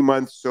been 3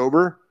 months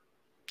sober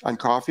on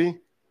coffee.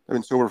 I've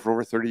been sober for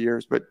over 30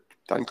 years, but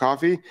on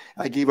coffee.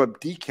 I gave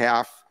up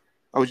decaf.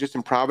 I was just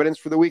in Providence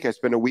for the week. I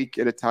spend a week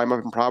at a time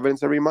up in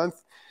Providence every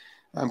month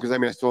because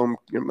I still am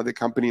the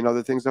company and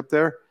other things up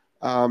there.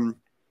 I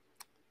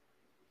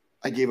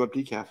gave up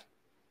decaf.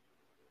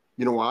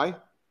 You know why?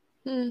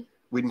 We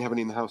didn't have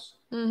any in the house.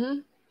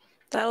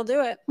 That'll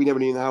do it. We never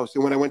need in the house.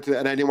 And when I went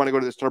and I didn't want to go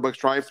to the Starbucks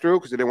drive-thru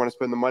because I didn't want to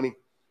spend the money.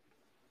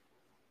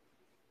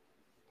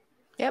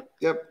 Yep.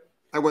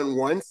 I went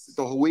once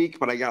the whole week,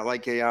 but I got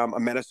like a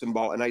medicine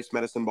ball, a nice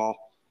medicine ball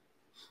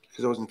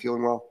because I wasn't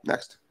feeling well.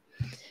 Next.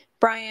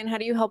 Brian, how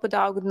do you help a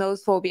dog with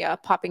nose phobia,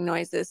 popping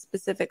noises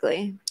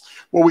specifically?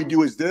 What we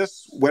do is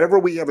this. Whenever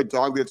we have a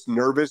dog that's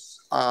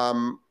nervous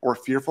or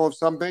fearful of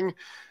something,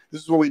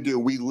 this is what we do.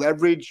 We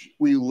leverage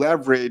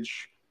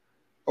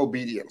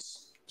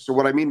obedience. So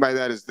what I mean by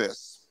that is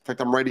this. In fact,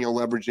 I'm writing a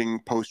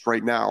leveraging post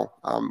right now.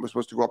 It was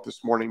supposed to go up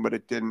this morning, but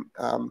it didn't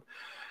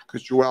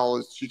because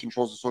Joelle, she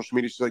controls the social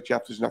media. She's like,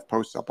 Jeff, there's enough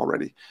posts up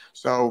already.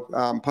 So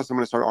plus I'm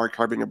going to start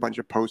archiving a bunch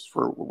of posts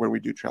for when we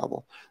do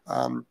travel.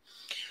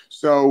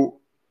 So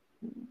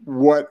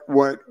what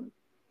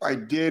I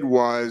did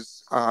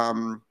was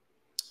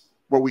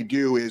what we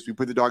do is we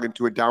put the dog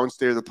into a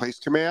downstay of the place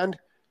command,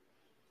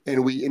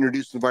 and we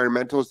introduce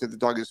environmentals that the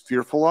dog is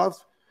fearful of.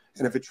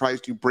 And if it tries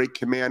to break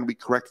command, we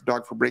correct the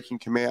dog for breaking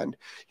command.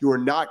 You are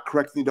not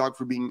correcting the dog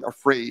for being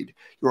afraid.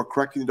 You are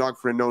correcting the dog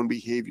for a known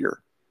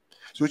behavior.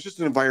 So it's just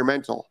an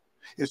environmental.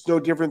 It's no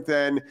different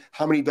than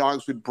how many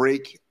dogs would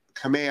break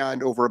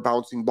command over a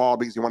bouncing ball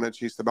because they want to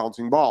chase the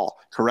bouncing ball.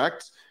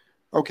 Correct?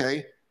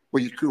 Okay.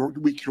 Well,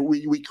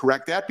 we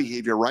correct that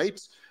behavior, right?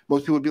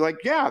 Most people would be like,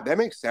 yeah, that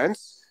makes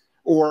sense.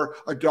 Or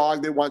a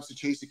dog that wants to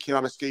chase a kid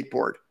on a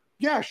skateboard.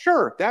 Yeah,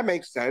 sure, that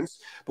makes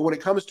sense. But when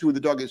it comes to the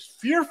dog is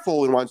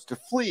fearful and wants to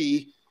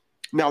flee,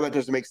 now that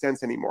doesn't make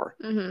sense anymore.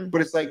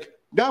 But it's like,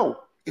 no,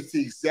 it's the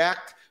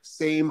exact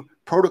same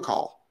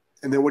protocol.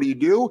 And then what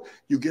do?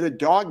 You get a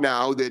dog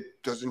now that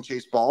doesn't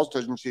chase balls,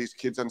 doesn't chase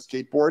kids on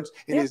skateboards,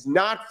 and is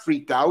not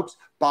freaked out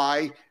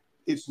by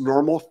its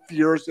normal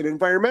fears and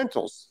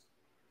environmentals.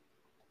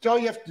 So all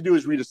you have to do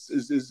is read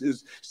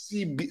is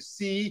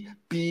CBT,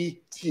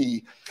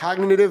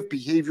 Cognitive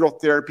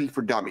Behavioral Therapy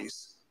for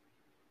Dummies.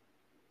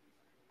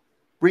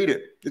 Read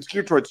it. It's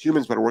geared towards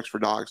humans, but it works for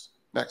dogs.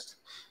 Next.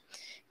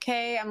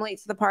 Okay, I'm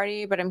late to the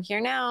party, but I'm here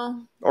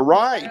now. All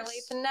right. Better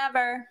late than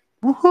never.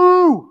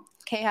 Woohoo!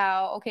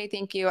 K-How. Okay,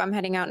 thank you. I'm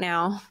heading out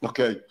now.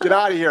 Okay, get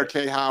out of here,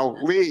 K-How.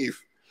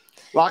 Leave.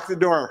 Lock the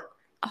door.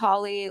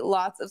 Holly,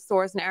 lots of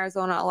stores in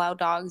Arizona allow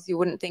dogs you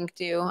wouldn't think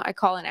do. I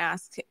call and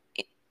ask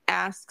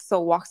so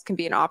walks can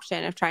be an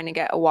option if trying to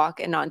get a walk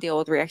and not deal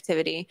with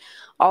reactivity.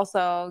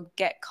 Also,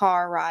 get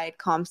car, ride,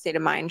 calm state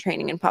of mind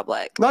training in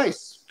public.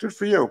 Nice. Good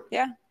for you.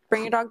 Yeah.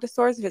 Bring your dog to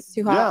stores if it's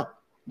too hot.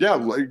 Yeah.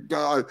 Like,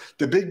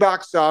 the big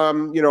box,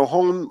 Home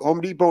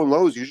Depot and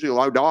Lowe's usually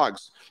allow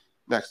dogs.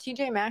 Next.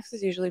 TJ Maxx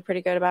is usually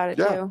pretty good about it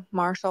too.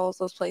 Marshalls,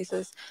 those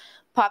places.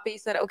 Poppy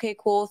said, okay,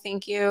 cool.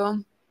 Thank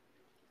you.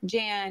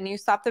 Jan, you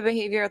stop the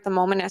behavior at the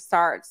moment it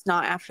starts,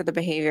 not after the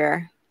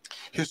behavior.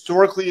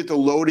 Historically, at the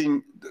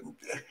loading,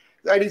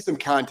 I need some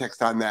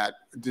context on that.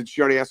 Did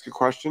she already ask a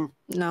question?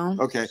 No.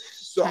 Okay.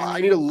 So I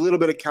need a little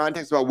bit of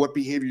context about what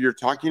behavior you're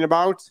talking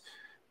about.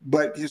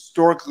 But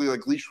historically,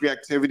 like leash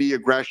reactivity,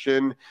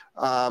 aggression,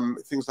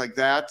 things like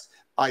that,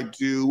 I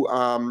do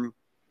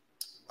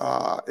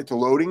at the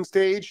loading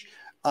stage.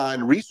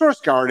 On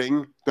resource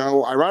guarding,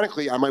 though,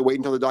 ironically, I might wait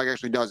until the dog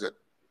actually does it.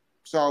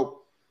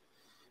 So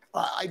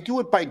I do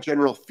it by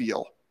general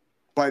feel.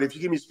 But if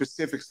you give me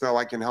specifics, though,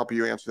 I can help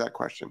you answer that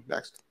question.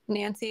 Next.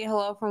 Nancy,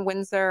 hello from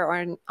Windsor,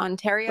 or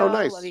Ontario. Oh,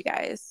 nice. Love you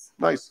guys.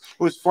 Nice.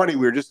 It was funny.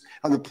 We were just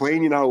on the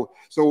plane,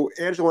 So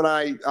Angelo and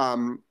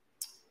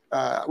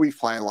I, we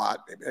fly a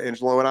lot,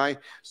 Angelo and I.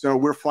 So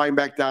we're flying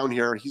back down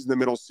here. He's in the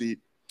middle seat.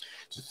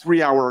 It's a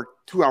 2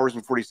 hours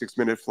and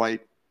 46-minute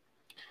flight.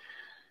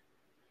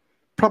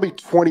 Probably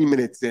 20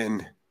 minutes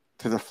in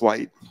to the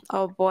flight.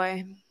 Oh,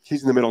 boy.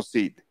 He's in the middle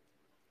seat.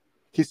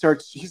 He's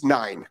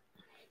 9.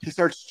 He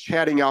starts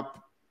chatting up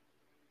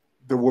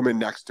the woman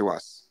next to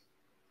us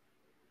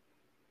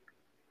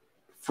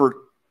for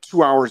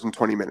 2 hours and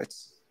 20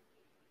 minutes.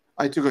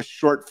 I took a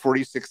short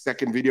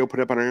 46-second video, put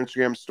up on our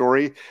Instagram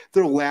story.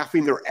 They're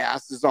laughing their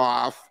asses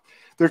off.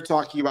 They're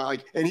talking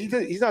about and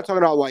he's not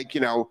talking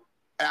about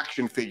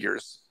action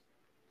figures.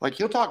 Like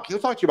he'll talk to you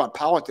about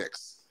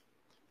politics.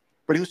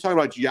 But he was talking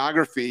about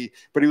geography,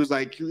 but he was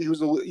like,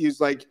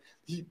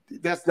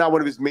 that's not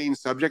one of his main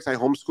subjects. I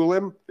homeschool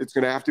him. It's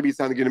going to have to be. It's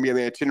not going to be on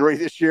the itinerary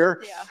this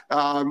year.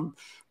 Yeah.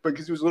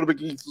 Because he was a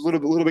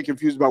little bit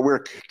confused about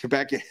where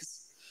Quebec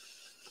is.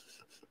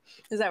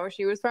 Is that where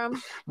she was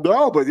from?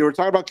 No, but they were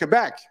talking about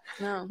Quebec.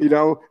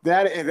 No.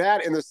 That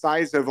and the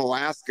size of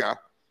Alaska.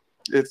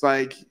 It's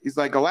like he's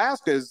like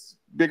Alaska's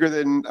bigger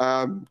than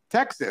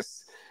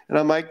Texas, and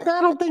I'm like, no,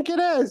 I don't think it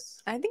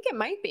is. I think it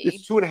might be.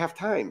 It's 2.5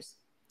 times.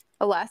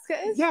 Alaska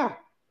is? Yeah.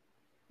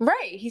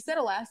 Right. He said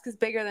Alaska's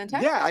bigger than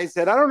Texas. Yeah, I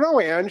said, I don't know,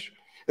 Ange.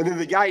 And then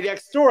the guy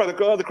next door,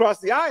 across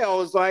the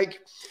aisle, is like,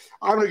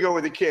 I'm going to go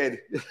with the kid.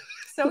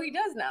 So he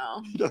does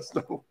know. He does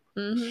know.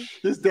 Mm-hmm.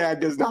 His dad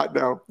does not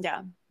know.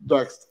 Yeah.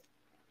 Next.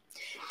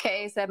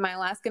 Kay said, my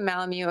Alaskan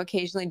Malamute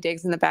occasionally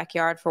digs in the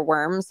backyard for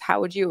worms.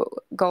 How would you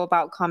go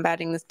about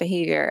combating this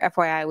behavior?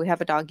 FYI, we have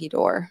a doggy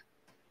door.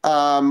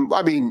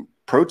 Protein.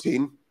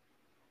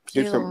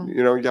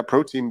 You got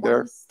protein there.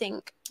 Worms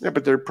stink. Yeah,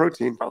 but they're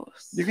protein.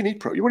 Gross. You can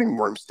eat you wouldn't even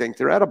worms stink.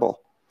 They're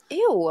edible. Ew.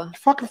 You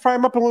fucking fry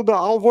them up in a little bit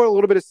of olive oil, a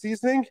little bit of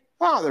seasoning.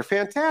 Oh, they're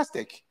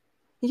fantastic.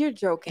 You're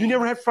joking. You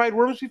never had fried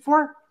worms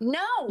before?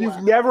 No.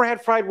 You've never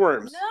had fried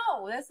worms?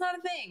 No, that's not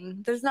a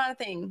thing. There's not a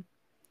thing.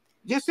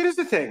 Yes, it is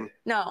a thing.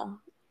 No.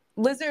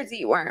 Lizards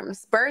eat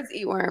worms. Birds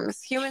eat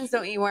worms. Humans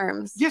don't eat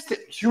worms. Yes,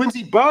 humans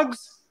eat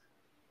bugs.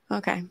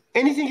 Okay.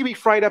 Anything can be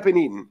fried up and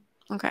eaten.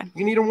 Okay. You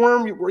can eat a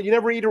worm. You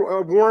never eat a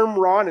worm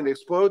raw and it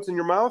explodes in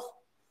your mouth?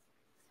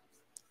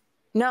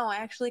 No, I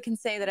actually can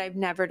say that I've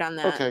never done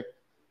that. Okay.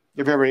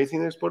 Have you ever anything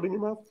that exploded in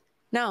your mouth?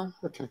 No.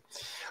 Okay.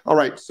 All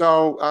right.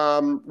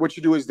 So what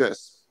you do is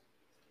this.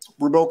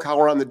 Remote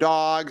collar on the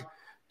dog.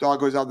 Dog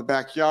goes out the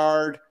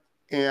backyard.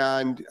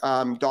 And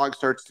dog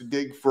starts to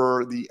dig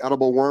for the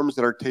edible worms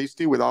that are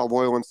tasty with olive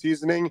oil and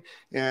seasoning,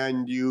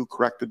 and you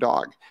correct the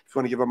dog. If you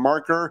want to give a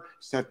marker,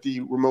 set the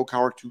remote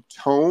collar to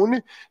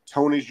tone.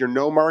 Tone is your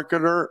no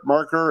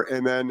marker,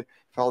 and then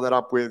follow that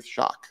up with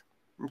shock.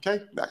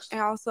 Okay, next.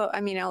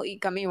 I'll eat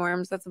gummy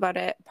worms. That's about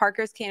it.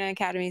 Parker's Canine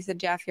Academy said,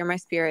 Jeff, you're my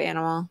spirit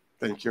animal.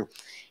 Thank you.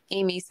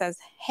 Amy says,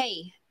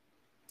 hey.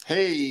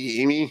 Hey,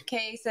 Amy.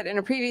 Kay said, in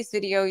a previous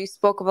video, you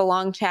spoke of a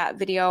long chat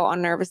video on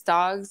nervous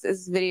dogs.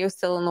 Is this video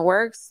still in the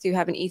works? Do you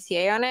have an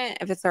ETA on it?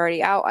 If it's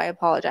already out, I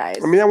apologize.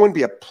 I mean, that wouldn't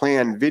be a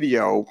planned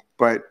video,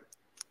 but...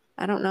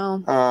 I don't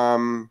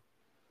know.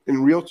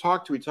 In Real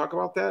Talk, do we talk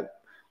about that?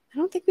 I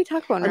don't think we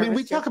talk about nervous.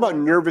 We talk about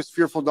nervous,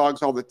 fearful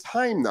dogs all the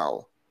time,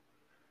 though.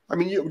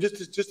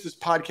 Just this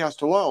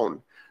podcast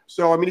alone.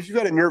 So, if you've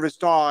got a nervous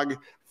dog,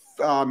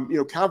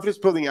 confidence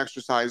building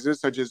exercises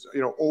such as,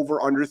 over,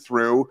 under,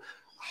 through,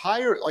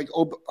 hold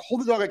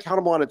the dog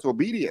accountable on its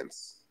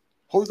obedience.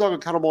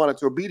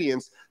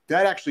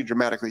 That actually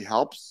dramatically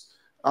helps.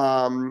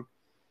 You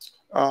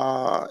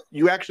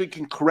actually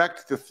can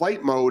correct the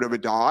flight mode of a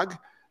dog.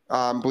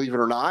 Believe it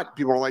or not,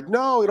 people are like,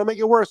 no, it'll make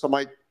it worse. I'm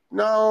like,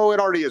 no, it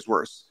already is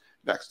worse.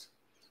 Next.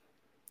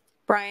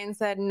 Brian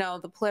said, no,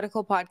 the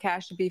political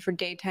podcast should be for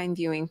daytime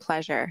viewing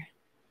pleasure.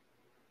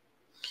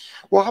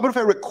 Well, how about if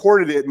I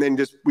recorded it and then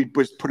we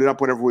just put it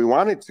up whenever we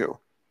wanted to?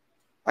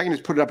 I can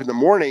just put it up in the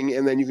morning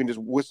and then you can just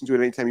listen to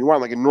it anytime you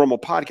want, like a normal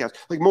podcast.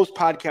 Like most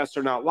podcasts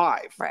are not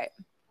live. Right.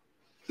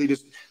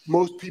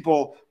 Most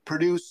people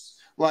produce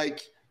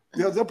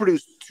they'll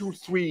produce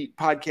 2-3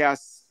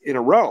 podcasts in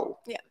a row.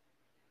 Yeah.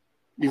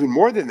 Even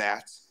more than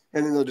that.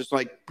 And then they'll just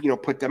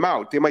put them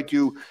out. They might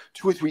do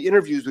 2 or 3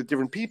 interviews with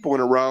different people in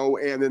a row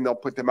and then they'll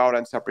put them out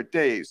on separate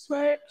days.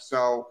 Right.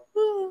 So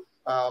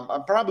I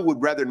probably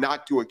would rather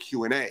not do a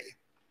Q&A.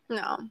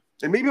 No.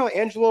 And maybe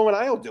Angelo and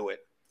I will do it.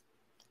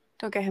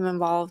 Don't get him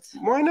involved.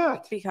 Why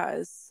not?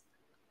 Because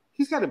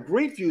he's got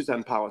great views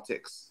on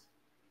politics.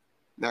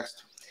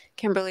 Next.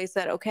 Kimberly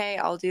said, okay,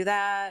 I'll do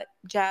that.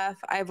 Jeff,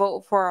 I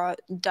vote for a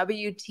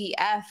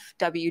WTF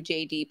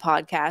WJD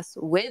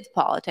podcast with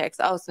politics.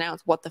 Oh, so now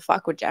it's what the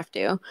fuck would Jeff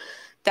do?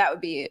 That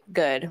would be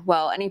good.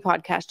 Well, any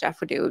podcast Jeff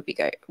would do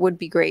would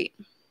be great.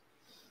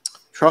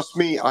 Trust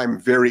me, I'm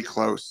very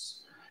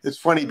close. It's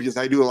funny because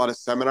I do a lot of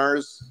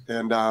seminars,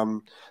 and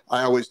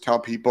I always tell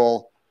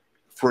people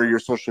for your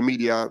social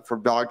media, for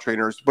dog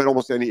trainers, but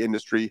almost any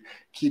industry,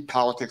 keep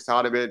politics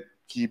out of it,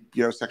 keep,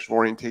 sexual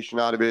orientation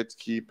out of it,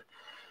 keep,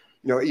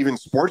 even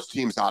sports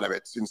teams out of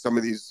it in some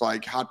of these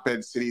like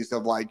hotbed cities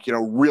of like,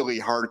 really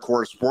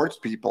hardcore sports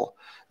people.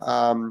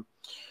 But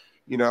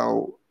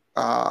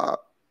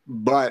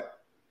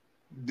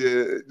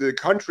the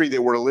country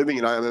that we're living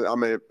in,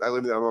 I'm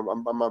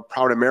a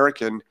proud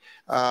American.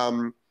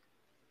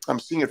 I'm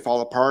seeing it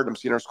fall apart. I'm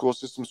seeing our school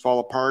systems fall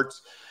apart.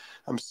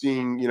 I'm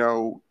seeing,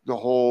 the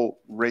whole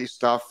race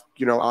stuff,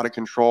 out of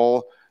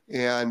control.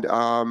 And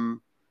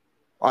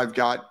I've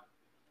got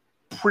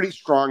pretty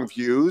strong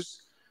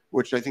views,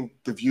 which I think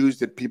the views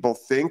that people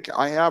think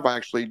I have, I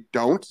actually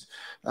don't.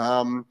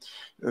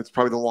 It's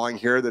probably the long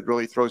hair that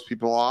really throws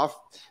people off.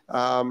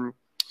 And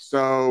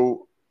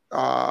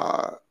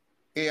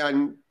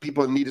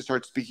people need to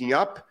start speaking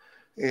up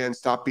and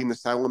stop being the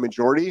silent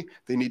majority.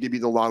 They need to be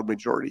the loud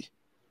majority.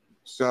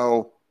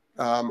 So,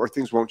 or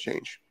things won't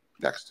change.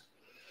 Next.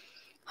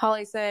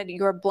 Holly said,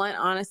 your blunt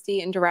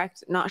honesty and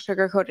direct, not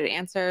sugar-coated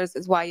answers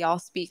is why y'all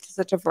speak to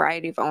such a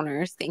variety of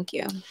owners. Thank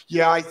you.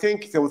 Yeah, I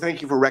think so.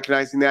 Thank you for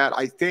recognizing that.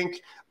 I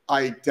think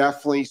I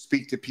definitely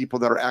speak to people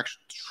that are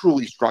actually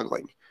truly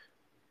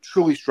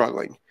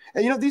struggling.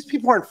 And, these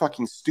people aren't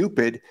fucking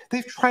stupid.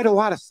 They've tried a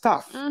lot of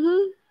stuff.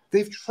 Mm-hmm.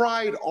 They've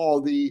tried all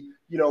the,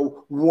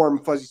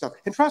 warm, fuzzy stuff.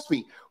 And trust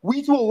me,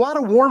 we do a lot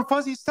of warm,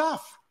 fuzzy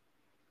stuff.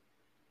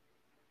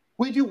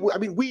 We do. I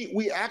mean,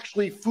 we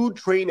actually food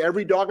train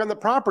every dog on the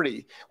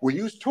property. We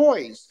use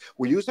toys.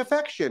 We use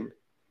affection.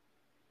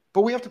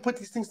 But we have to put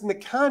these things in the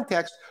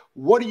context.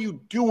 What are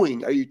you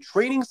doing? Are you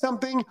training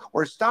something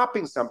or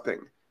stopping something?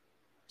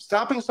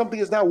 Stopping something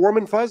is not warm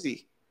and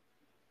fuzzy.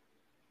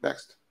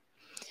 Next.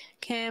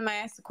 Kim, I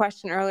asked a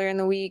question earlier in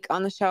the week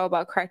on the show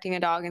about correcting a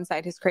dog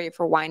inside his crate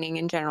for whining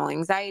and general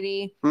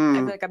anxiety. I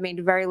feel like I've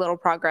made very little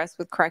progress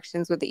with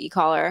corrections with the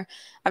e-collar.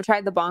 I've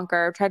tried the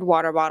bonker, I've tried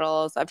water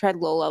bottles, I've tried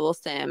low-level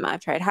stim, I've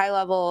tried high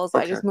levels.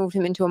 Okay. I just moved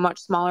him into a much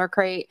smaller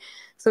crate,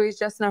 so he's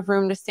just enough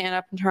room to stand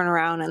up and turn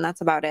around, and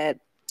that's about it.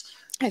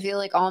 I feel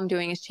like all I'm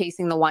doing is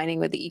chasing the whining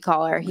with the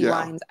e-collar. He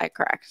whines, I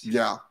correct.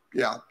 Yeah,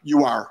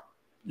 you are.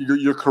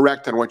 You're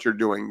correct on what you're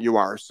doing. You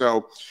are.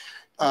 So,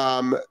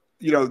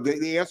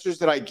 the answers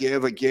that I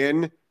give,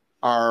 again,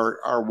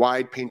 are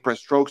wide paintbrush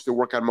strokes that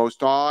work on most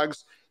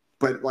dogs.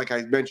 But like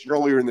I mentioned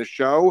earlier in the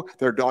show,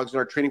 there are dogs in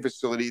our training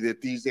facility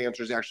that these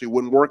answers actually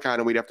wouldn't work on,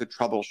 and we'd have to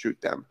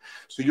troubleshoot them.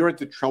 So you're at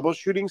the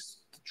troubleshooting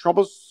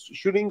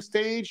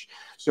stage.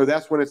 So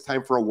that's when it's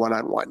time for a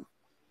one-on-one.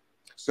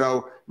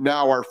 So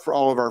now for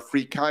all of our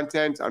free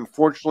content,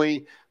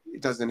 unfortunately,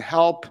 it doesn't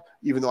help,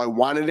 even though I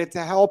wanted it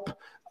to help.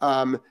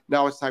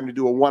 Now it's time to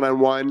do a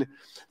one-on-one.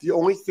 The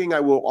only thing I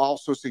will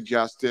also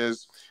suggest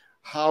is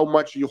how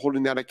much are you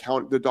holding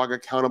the dog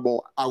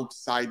accountable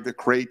outside the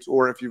crate,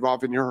 or if you've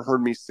often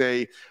heard me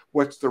say,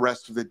 what's the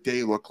rest of the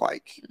day look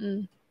like?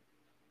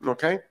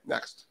 Okay,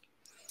 next.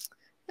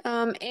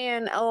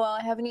 And LOL,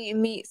 I haven't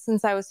eaten meat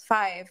since I was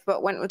 5,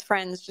 but went with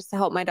friends just to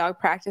help my dog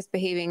practice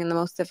behaving in the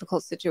most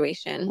difficult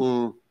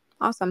situation.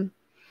 Awesome.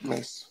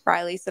 Nice.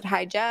 Riley said,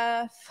 hi,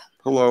 Jeff.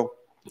 Hello.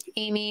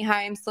 Amy,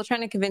 hi. I'm still trying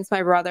to convince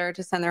my brother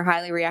to send their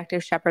highly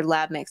reactive Shepherd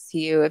lab mix to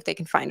you if they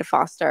can find a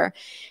foster.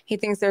 He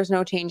thinks there's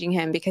no changing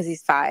him because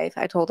he's 5.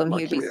 I told him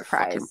he would be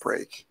surprised. Give me a fucking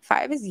break.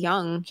 5 is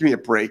young. Give me a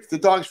break. The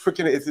dog's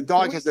freaking. If the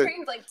dog has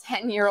trained like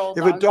 10-year-old.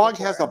 If a dog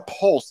has a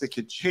pulse, it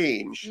could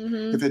change.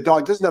 If the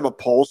dog doesn't have a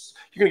pulse,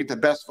 you're gonna get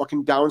the best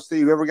fucking downstate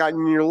you've ever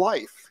gotten in your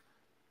life.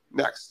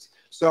 Next.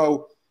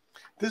 So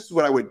this is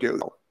what I would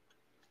do.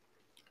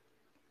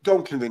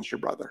 Don't convince your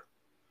brother.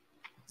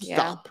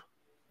 Stop.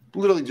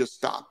 Literally just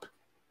stop.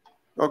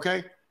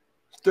 Okay?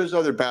 There's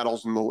other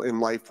battles in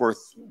life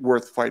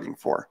worth fighting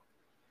for.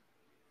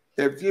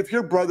 If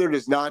your brother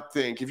does not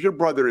think, if your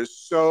brother is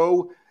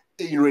so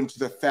ignorant to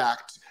the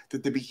fact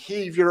that the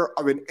behavior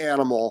of an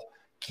animal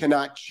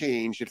cannot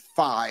change at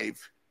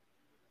 5,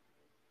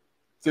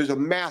 there's a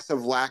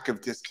massive lack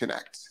of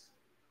disconnect.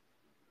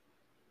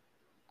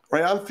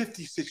 Right? I'm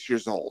 56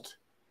 years old.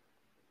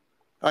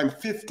 I'm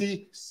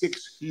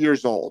 56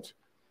 years old.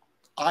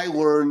 I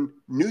learn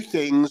new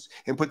things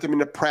and put them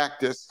into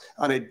practice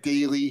on a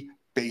daily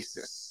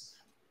basis.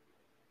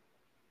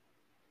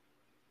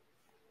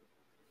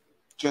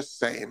 Just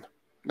saying.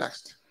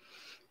 Next.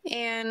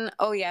 And,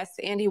 oh yes,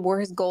 Andy wore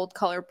his gold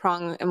color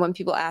prong, and when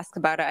people ask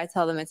about it, I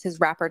tell them it's his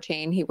rapper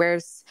chain he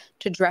wears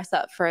to dress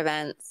up for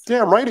events.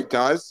 Damn right it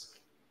does.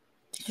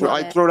 So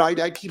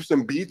I'd keep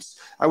some beats.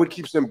 I would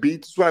keep some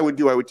beats. This is what I would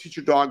do. I would teach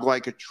your dog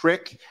like a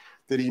trick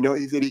that he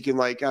can,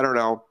 like, I don't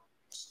know,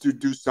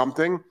 do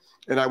something.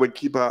 And I would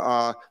keep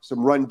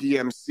some Run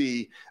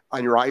DMC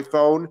on your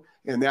iPhone,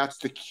 and that's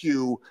the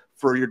cue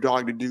for your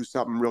dog to do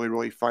something really,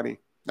 really funny.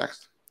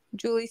 Next.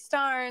 Julie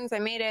Starnes, I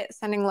made it.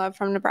 Sending love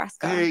from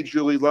Nebraska. Hey,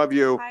 Julie, love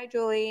you. Hi,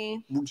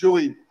 Julie.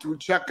 Julie,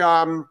 check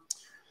the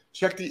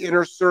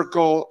Inner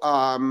Circle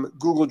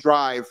Google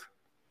Drive.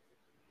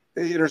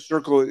 The Inner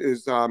Circle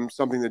is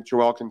something that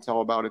Joelle can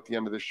tell about at the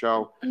end of the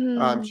show.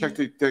 Check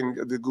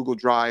the Google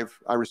Drive.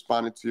 I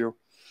responded to you.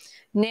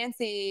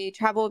 Nancy,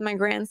 traveled with my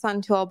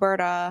grandson to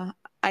Alberta.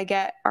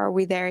 Are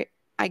we there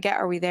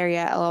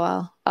yet?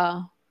 LOL.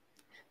 Oh.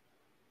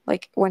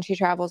 Like when she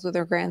travels with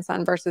her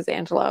grandson versus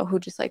Angelo, who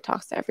just like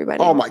talks to everybody.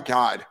 Oh my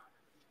God.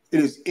 It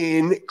is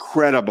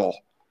incredible.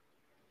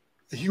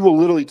 He will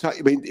literally talk.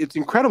 I mean, it's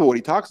incredible what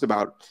he talks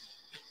about.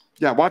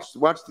 Yeah, watch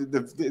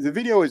the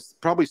video is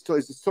probably still,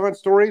 is it still on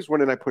stories?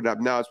 When did I put it up?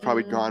 Now it's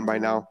probably gone by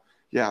now.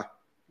 Yeah.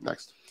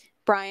 Next.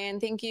 Brian,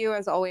 thank you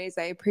as always.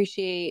 I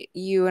appreciate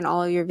you and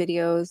all of your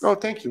videos. Oh,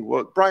 thank you.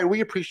 Well, Brian,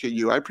 we appreciate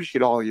you. I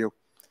appreciate all of you.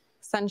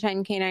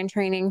 Sunshine Canine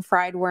Training,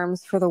 fried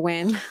worms for the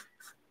win.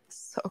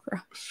 So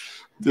gross.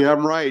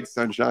 Damn right,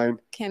 Sunshine.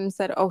 Kim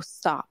said, oh,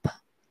 stop.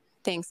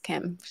 Thanks,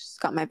 Kim. She's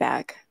got my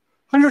bag.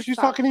 How do you know she's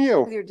talking to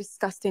you? With your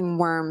disgusting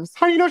worms.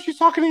 How do you know she's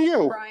talking to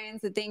you? Brian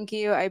said, thank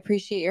you. I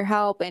appreciate your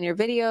help and your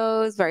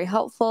videos. Very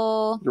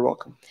helpful. You're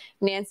welcome.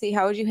 Nancy,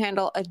 how would you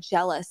handle a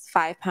jealous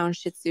 5-pound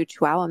Shih Tzu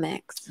Chihuahua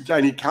mix?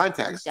 I need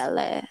context.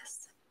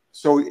 Jealous.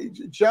 So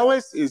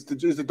jealous is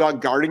the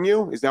dog guarding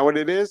you? Is that what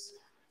it is?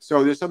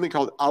 So there's something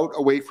called Out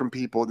Away from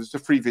People. This is a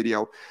free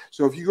video.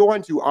 So if you go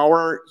onto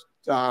our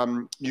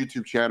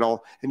YouTube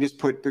channel and just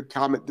put the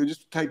comment,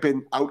 just type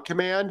in out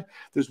command.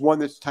 There's one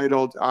that's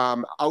titled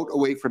Out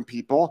Away from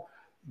People.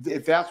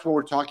 If that's what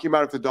we're talking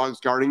about, if the dog's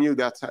guarding you,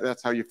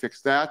 that's how you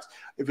fix that.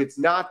 If it's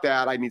not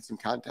that, I need some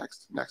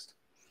context. Next.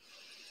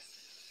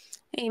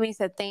 Amy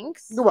said,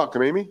 thanks. You're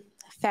welcome, Amy.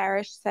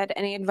 Farish said,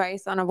 any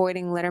advice on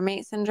avoiding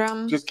littermate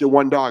syndrome? Just get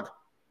one dog.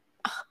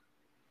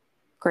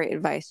 Great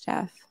advice,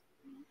 Jeff.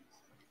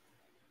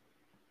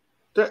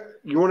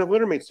 You want to have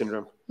littermate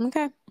syndrome.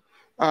 Okay.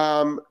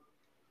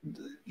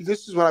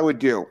 This is what I would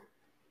do.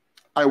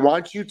 I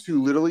want you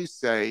to literally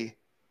say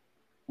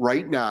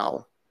right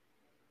now,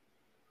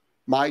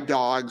 my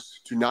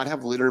dogs do not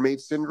have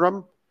littermate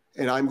syndrome,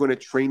 and I'm going to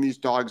train these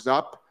dogs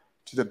up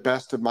to the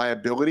best of my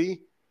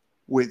ability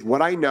with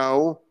what I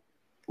know,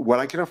 what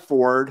I can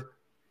afford,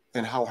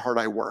 and how hard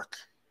I work.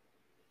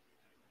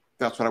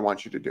 That's what I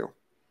want you to do.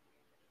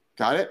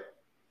 Got it?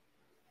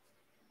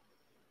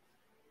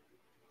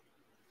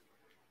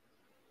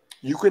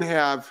 You can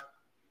have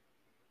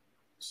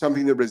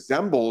something that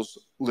resembles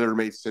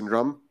littermate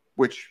syndrome,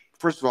 which,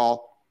 first of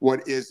all,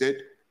 what is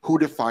it? Who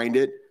defined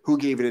it? Who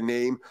gave it a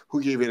name?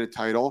 Who gave it a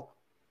title?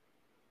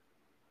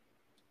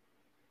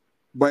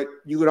 But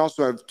you could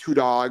also have two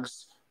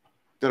dogs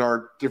that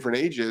are different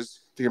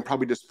ages that can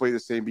probably display the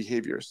same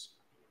behaviors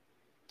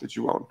that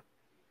you own.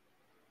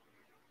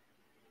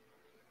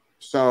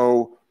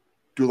 So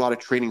do a lot of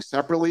training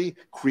separately,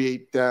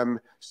 create them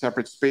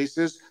separate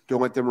spaces.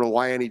 Don't let them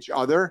rely on each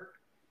other.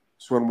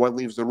 So when one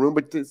leaves the room,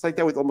 but it's like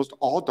that with almost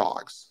all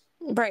dogs.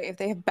 Right. If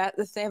they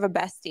have a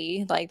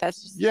bestie, like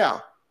that's just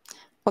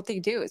what they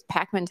do is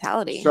pack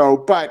mentality. So,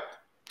 but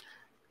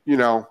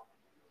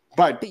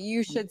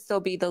you should still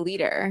be the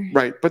leader.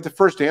 Right. But the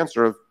first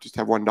answer of just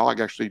have one dog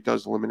actually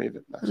does eliminate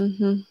it.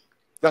 Mm-hmm.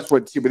 That's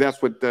what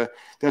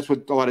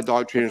a lot of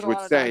dog trainers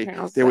would say.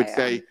 They would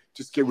say,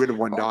 just get rid of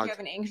one dog. If you have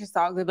an anxious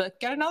dog, they'd be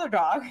like, get another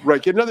dog.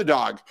 Right. Get another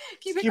dog.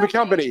 Keep it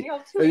company.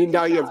 And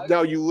now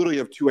you literally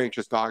have two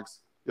anxious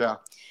dogs. Yeah.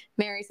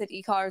 Mary said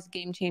e-collar is a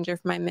game changer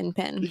for my min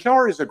pin.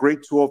 E-collar is a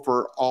great tool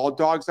for all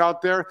dogs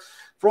out there.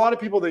 For a lot of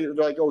people, they're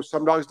like, oh,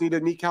 some dogs need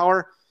an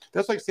e-collar.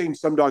 That's like saying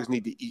some dogs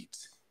need to eat.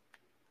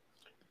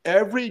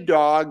 Every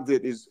dog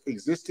that is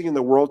existing in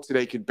the world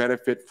today could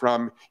benefit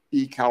from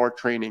e-collar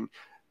training.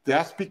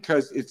 That's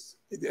because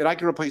and I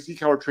can replace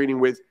e-collar training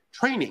with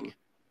training.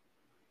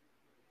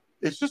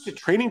 It's just a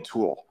training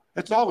tool.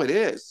 That's all it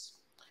is.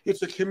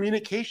 It's a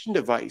communication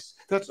device.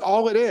 That's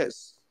all it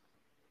is.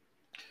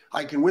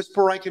 I can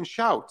whisper, I can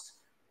shout.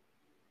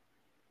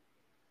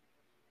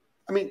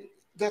 I mean,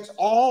 that's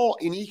all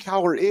an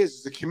e-collar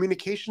is a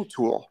communication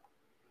tool.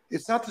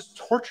 It's not this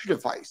torture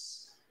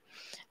device.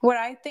 What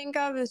I think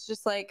of is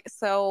just like,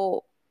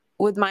 so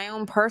with my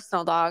own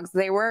personal dogs,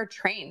 they were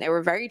trained. They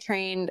were very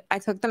trained. I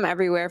took them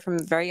everywhere from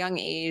a very young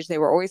age. They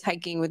were always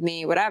hiking with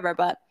me, whatever.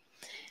 But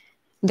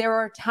there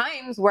were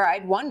times where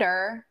I'd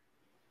wonder,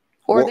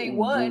 or they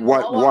would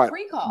blow off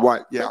recall.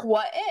 What? Yeah. Like,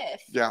 what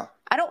if? Yeah.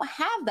 I don't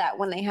have that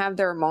when they have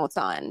their remotes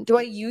on. Do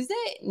I use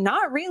it?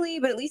 Not really,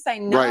 but at least I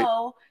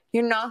know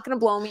you're not going to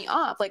blow me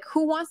off. Like,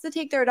 who wants to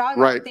take their dog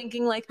out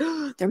thinking like,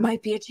 oh, there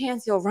might be a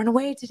chance you'll run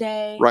away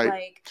today? Right.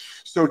 Like,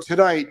 so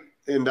tonight,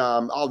 and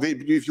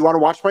if you want to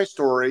watch my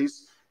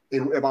stories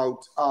in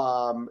about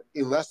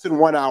in less than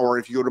 1 hour,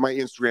 if you go to my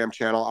Instagram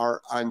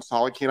channel on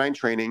Solid Canine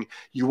Training,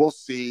 you will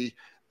see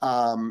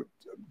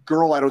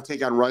girl I don't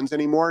take on runs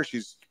anymore.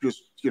 She's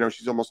just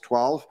she's almost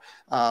 12.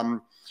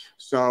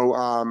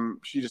 So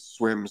she just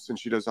swims and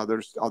she does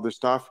other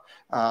stuff.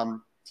 But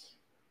I'm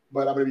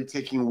going to be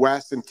taking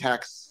Wes and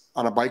Tex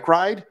on a bike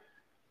ride,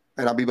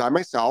 and I'll be by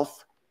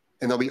myself,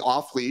 and they'll be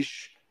off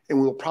leash,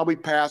 and we'll probably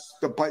pass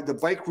the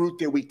bike route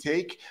that we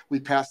take. We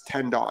pass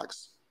 10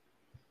 dogs.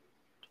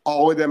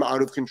 All of them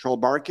out of control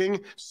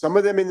barking. Some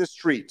of them in the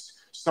streets.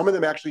 Some of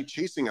them actually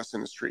chasing us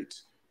in the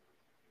streets.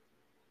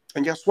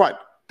 And guess what?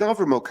 They'll have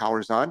remote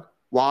collars on.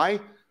 Why?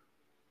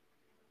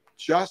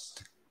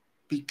 Just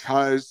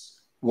because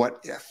what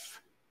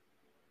if?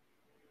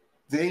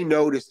 They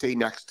know to stay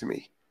next to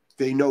me.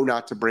 They know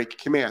not to break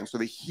command, so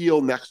they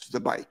heel next to the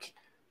bike.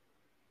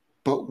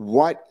 But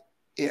what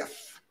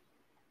if?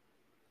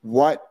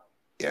 What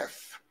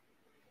if?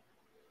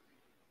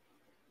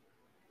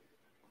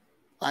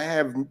 I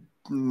have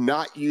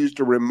not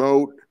used a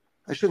remote.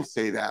 I shouldn't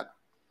say that.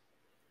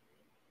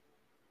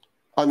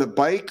 On the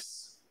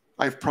bikes,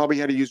 I've probably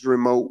had to use a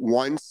remote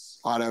once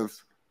out of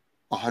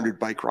 100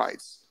 bike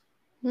rides.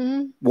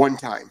 Mm-hmm. One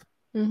time.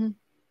 Mm-hmm.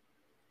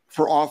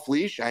 For off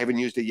leash, I haven't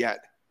used it yet.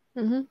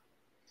 Mm-hmm.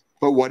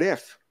 But what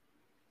if?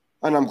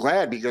 And I'm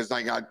glad because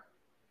I got.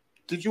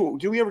 Did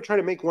we ever try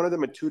to make one of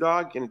them a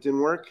 2-dog and it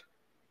didn't work?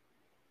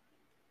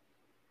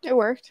 It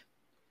worked.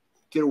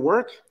 Did it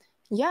work?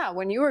 Yeah,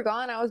 when you were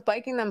gone, I was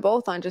biking them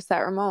both on just that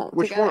remote.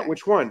 Which together. one?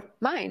 Which one?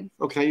 Mine.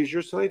 Oh, can I use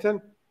yours tonight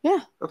then?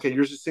 Yeah. Okay,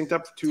 yours is synced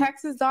up to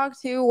Texas dog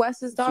 2,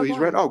 Wes's dog 1. So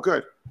he's red. Oh,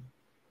 good.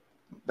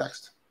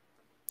 Next.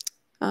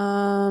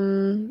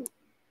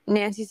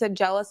 Nancy said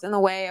jealous in the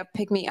way of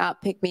pick me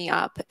up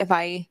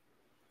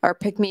or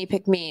pick me.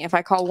 If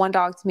I call one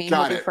dog to me,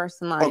 he'll be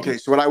first in line. Okay,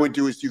 so what I would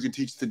do is you can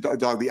teach the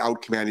dog the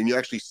out command, and you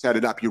actually set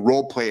it up. You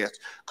role play it.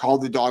 Call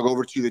the dog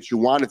over to you that you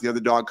want. If the other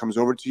dog comes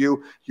over to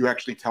you, you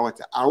actually tell it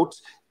to out,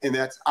 and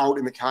that's out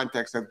in the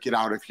context of get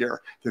out of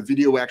here. The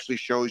video actually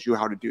shows you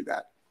how to do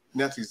that.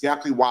 And that's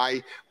exactly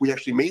why we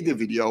actually made the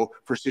video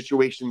for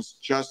situations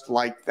just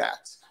like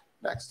that.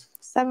 Next.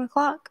 7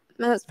 o'clock.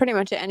 That's pretty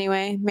much it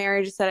anyway.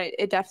 Mary just said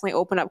it definitely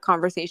opened up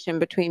conversation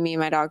between me and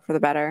my dog for the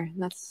better.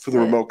 That's for the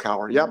remote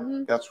collar. Yep,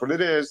 that's what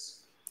it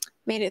is.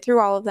 Made it through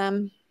all of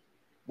them.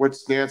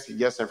 What's Nancy?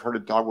 Yes, I've heard a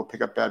dog will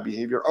pick up bad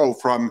behavior. Oh,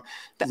 from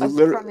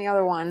the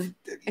other one.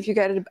 If you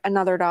get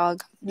another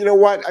dog. You know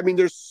what? I mean,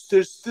 there's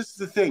this is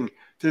the thing.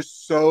 There's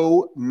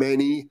so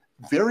many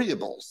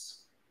variables.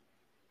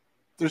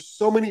 There's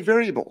so many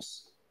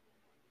variables.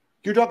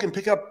 Your dog can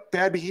pick up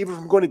bad behavior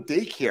from going to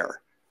daycare.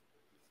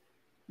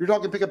 Your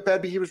dog can pick up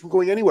bad behaviors from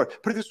going anywhere.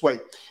 Put it this way.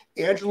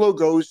 Angelo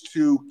goes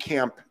to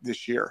camp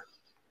this year.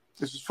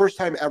 This is his first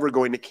time ever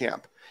going to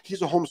camp.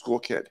 He's a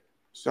homeschool kid,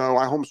 so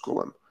I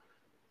homeschool him.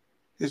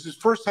 This is his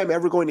first time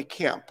ever going to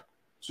camp.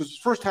 So it's his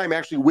first time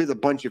actually with a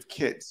bunch of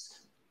kids.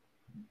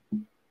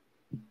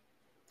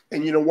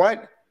 And you know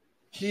what?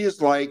 He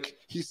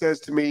says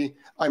to me,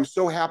 I'm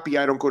so happy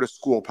I don't go to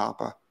school,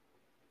 Papa.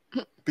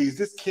 Because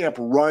this camp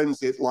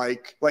runs it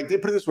like they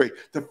put it this way.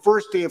 The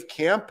first day of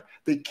camp,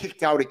 they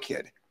kicked out a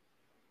kid.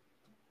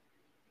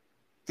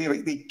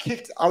 They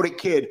kicked out a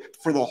kid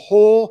for the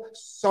whole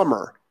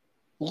summer.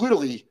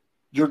 Literally,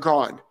 you're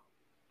gone.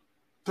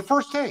 The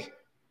first day.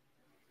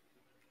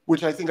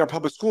 Which I think our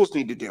public schools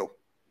need to do.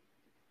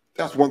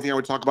 That's one thing I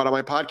would talk about on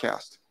my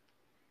podcast.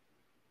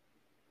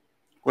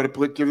 What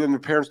if give them the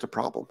parents the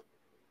problem?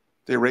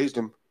 They raised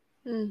them.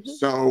 Mm-hmm.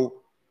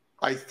 So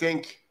I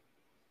think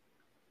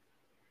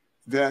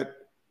that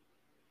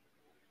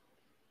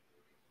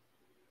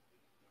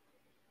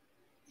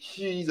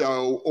he,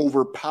 though,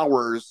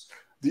 overpowers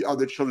the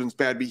other children's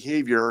bad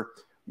behavior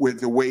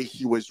with the way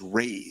he was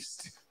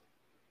raised.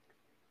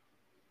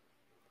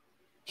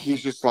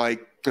 He's just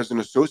doesn't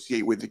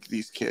associate with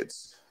these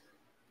kids.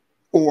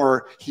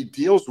 Or he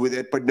deals with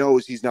it but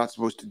knows he's not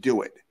supposed to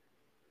do it.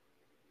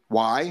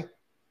 Why?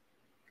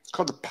 It's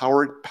called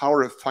the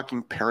power of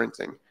fucking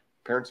parenting.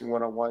 Parenting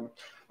 101.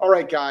 All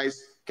right,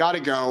 guys, gotta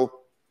go.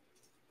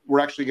 We're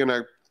actually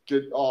gonna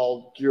get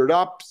all geared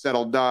up,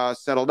 settled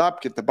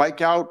up, get the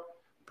bike out,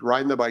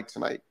 riding the bike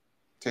tonight.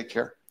 Take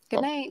care.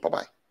 Good night.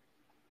 Bye-bye.